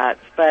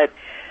cats. But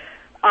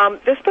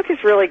this book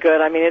is really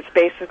good. I mean, it's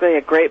basically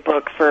a great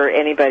book for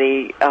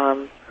anybody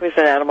who's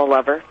an animal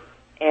lover.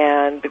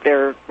 And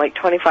there are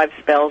 25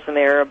 spells in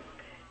there,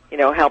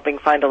 helping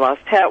find a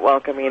lost pet,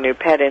 welcoming a new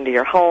pet into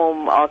your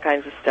home, all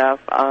kinds of stuff.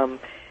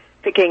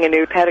 Picking a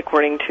new pet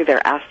according to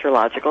their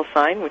astrological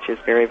sign, which is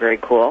very, very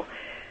cool.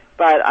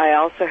 But I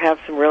also have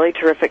some really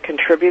terrific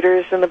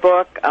contributors in the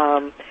book.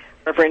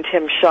 Reverend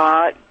Tim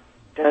Shaw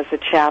does a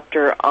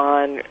chapter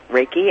on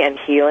Reiki and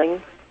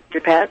healing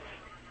your pets,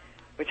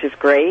 which is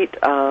great.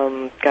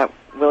 Got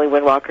Willie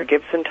Windwalker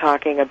Gibson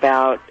talking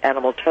about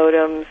animal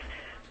totems,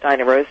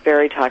 Dinah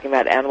Roseberry talking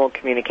about animal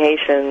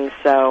communications.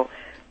 So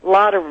a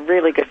lot of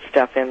really good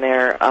stuff in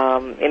there,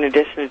 in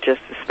addition to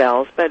just the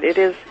spells. But it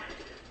is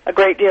a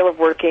great deal of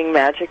working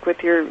magic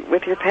with your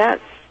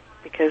pets,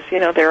 because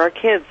there are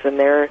kids, and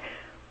they're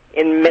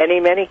in many,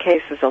 many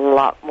cases a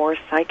lot more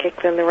psychic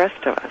than the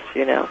rest of us.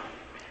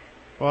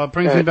 Well, it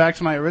brings me back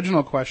to my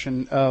original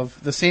question of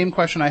the same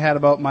question I had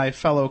about my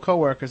fellow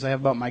coworkers I have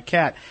about my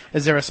cat.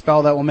 Is there a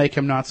spell that will make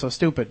him not so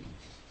stupid?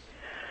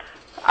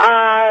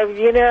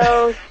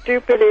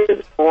 Stupid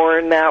is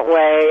born that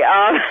way.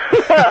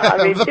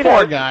 I mean, the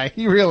poor guy,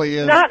 he really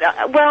is.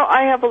 Well,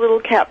 I have a little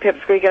cat,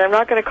 Pipsqueak, and I'm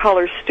not going to call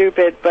her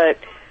stupid, but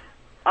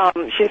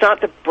she's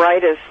not the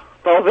brightest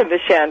bulb in the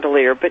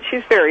chandelier, but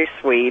she's very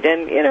sweet.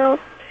 And,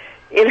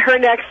 in her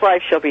next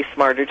life, she'll be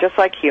smarter, just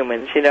like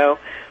humans,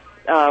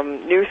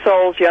 New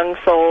souls, young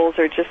souls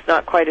are just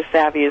not quite as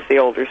savvy as the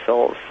older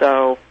souls.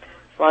 So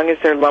as long as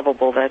they're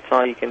lovable, that's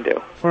all you can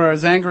do. For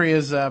as angry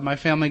as my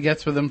family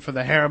gets with him for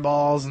the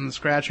hairballs and the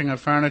scratching of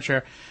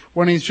furniture,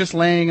 when he's just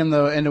laying in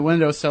the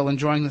windowsill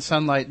enjoying the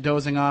sunlight,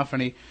 dozing off,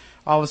 and he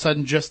all of a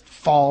sudden just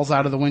falls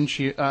out of the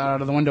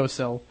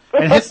windowsill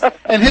and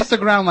hits the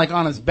ground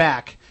on his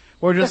back,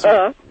 Or just,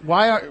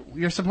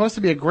 you're supposed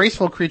to be a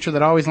graceful creature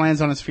that always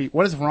lands on his feet.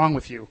 What is wrong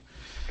with you?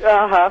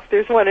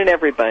 There's one in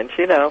every bunch,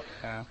 Yeah.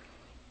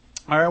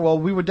 All right, well,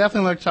 we would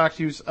definitely like to talk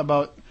to you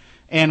about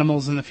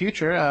animals in the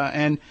future.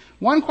 And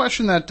one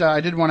question that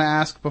I did want to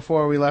ask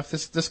before we left,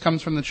 this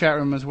comes from the chat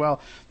room as well.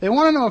 They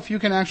want to know if you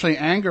can actually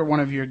anger one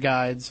of your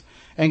guides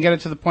and get it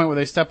to the point where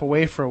they step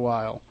away for a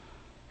while.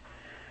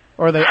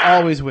 Or are they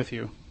always with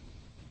you?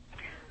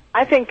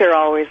 I think they're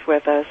always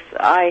with us.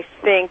 I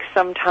think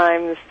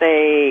sometimes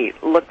they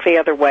look the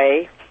other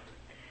way.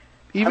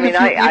 Even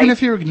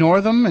if you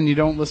ignore them and you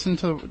don't listen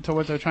to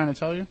what they're trying to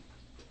tell you?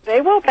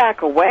 They will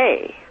back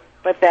away.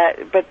 But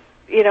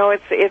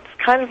it's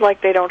kind of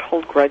like they don't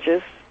hold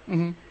grudges.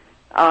 Mm-hmm.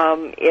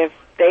 If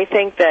they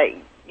think that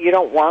you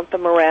don't want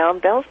them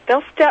around,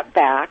 they'll step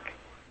back.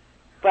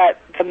 But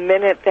the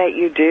minute that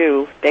you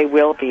do, they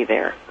will be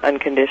there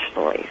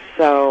unconditionally.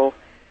 So,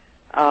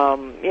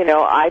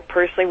 I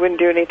personally wouldn't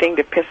do anything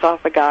to piss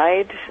off a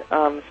guide.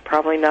 It's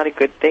probably not a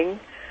good thing.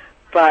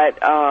 But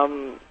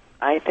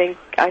I think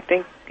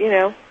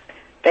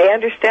they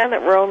understand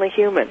that we're only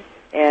human,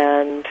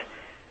 and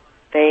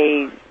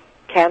they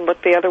can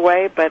look the other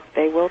way, but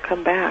they will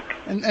come back.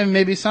 And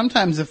maybe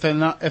sometimes if they're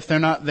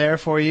not there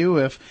for you,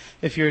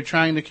 if you're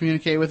trying to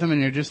communicate with them and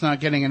you're just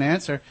not getting an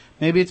answer,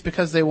 maybe it's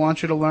because they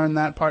want you to learn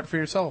that part for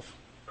yourself.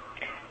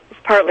 It's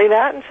partly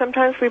that, and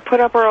sometimes we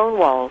put up our own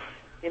walls.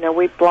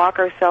 We block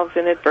ourselves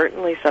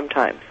inadvertently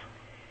sometimes.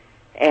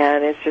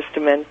 And it's just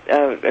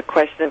a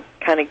question of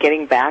kind of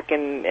getting back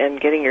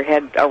and getting your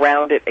head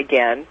around it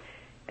again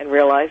and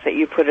realize that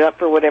you put it up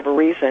for whatever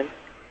reason.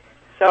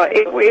 So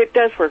it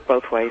does work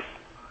both ways.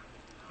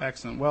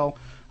 Excellent. Well,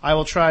 I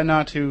will try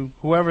not to,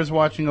 whoever's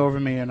watching over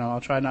me, I'll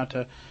try not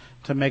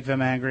to make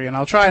them angry, and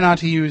I'll try not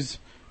to use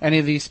any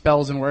of these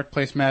spells in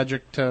workplace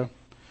magic to,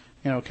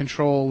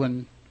 control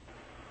and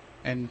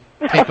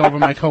take over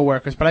my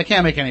coworkers, but I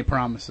can't make any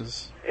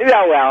promises.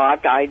 No, well,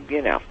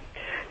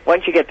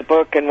 once you get the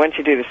book and once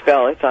you do the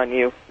spell, it's on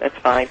you. That's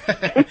fine.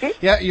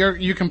 Yeah,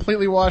 you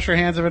completely wash your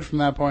hands of it from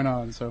that point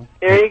on. So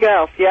there you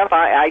go. Yep,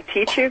 I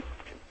teach you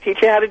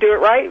how to do it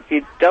right. If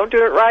you don't do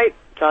it right,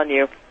 it's on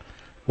you.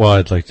 Well,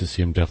 I'd like to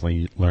see him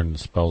definitely learn the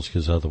spells,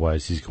 because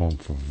otherwise he's going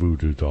for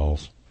voodoo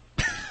dolls.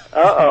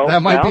 Uh-oh.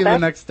 That might be the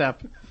next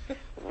step.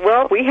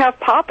 Well, we have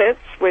poppets,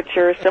 which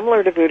are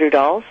similar to voodoo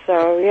dolls,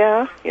 so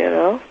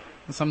yeah,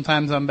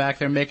 Sometimes I'm back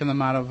there making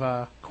them out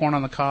of corn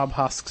on the cob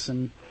husks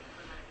and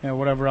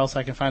whatever else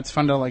I can find. It's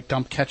fun to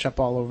dump ketchup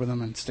all over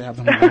them and stab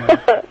them.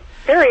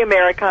 Very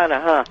Americana,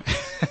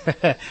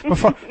 huh?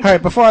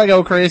 Before I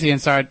go crazy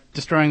and start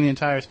destroying the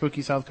entire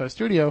Spooky South Coast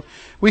studio,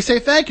 we say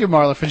thank you,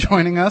 Marla, for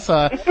joining us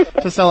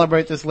to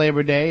celebrate this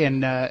Labor Day,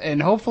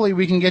 and hopefully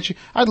we can get you.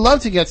 I'd love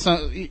to get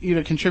you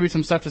to contribute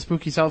some stuff to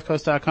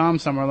SpookySouthCoast.com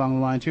somewhere along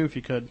the line too, if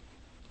you could.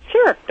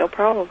 Sure, no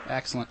problem.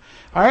 Excellent.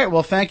 All right,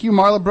 well, thank you.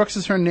 Marla Brooks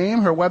is her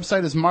name. Her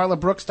website is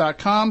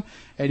marlabrooks.com,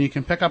 and you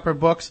can pick up her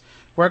books,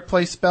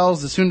 Workplace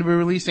Spells, the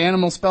soon-to-be-released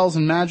Animal Spells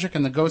and Magic,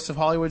 and the Ghosts of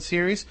Hollywood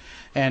series.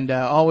 And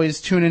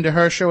always tune into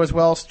her show as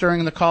well,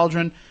 Stirring the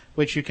Cauldron,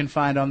 which you can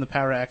find on the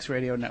Power X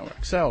Radio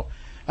Network. So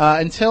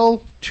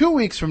until 2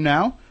 weeks from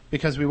now,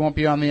 because we won't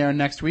be on the air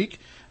next week,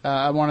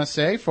 I want to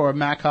say for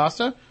Matt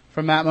Costa,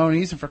 for Matt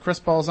Moniz, and for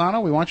Chris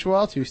Balzano, we want you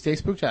all to stay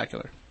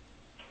spooktacular.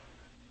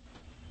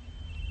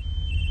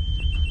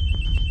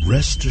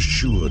 Rest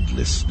assured,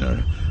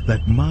 listener,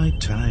 that my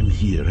time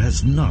here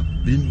has not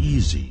been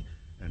easy,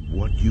 and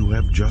what you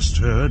have just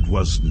heard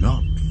was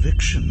not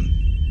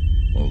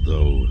fiction.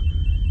 Although,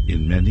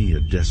 in many a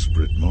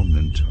desperate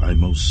moment, I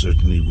most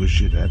certainly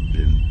wish it had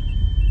been.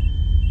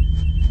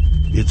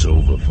 It's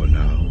over for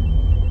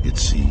now, it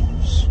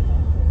seems.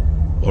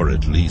 Or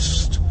at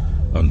least,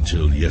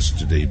 until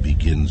yesterday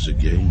begins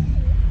again.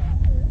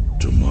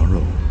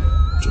 Tomorrow,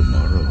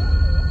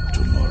 tomorrow,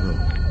 tomorrow.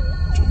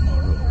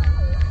 Tomorrow.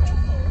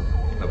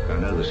 Look, I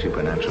know the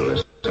supernatural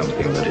is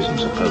something that isn't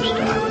supposed to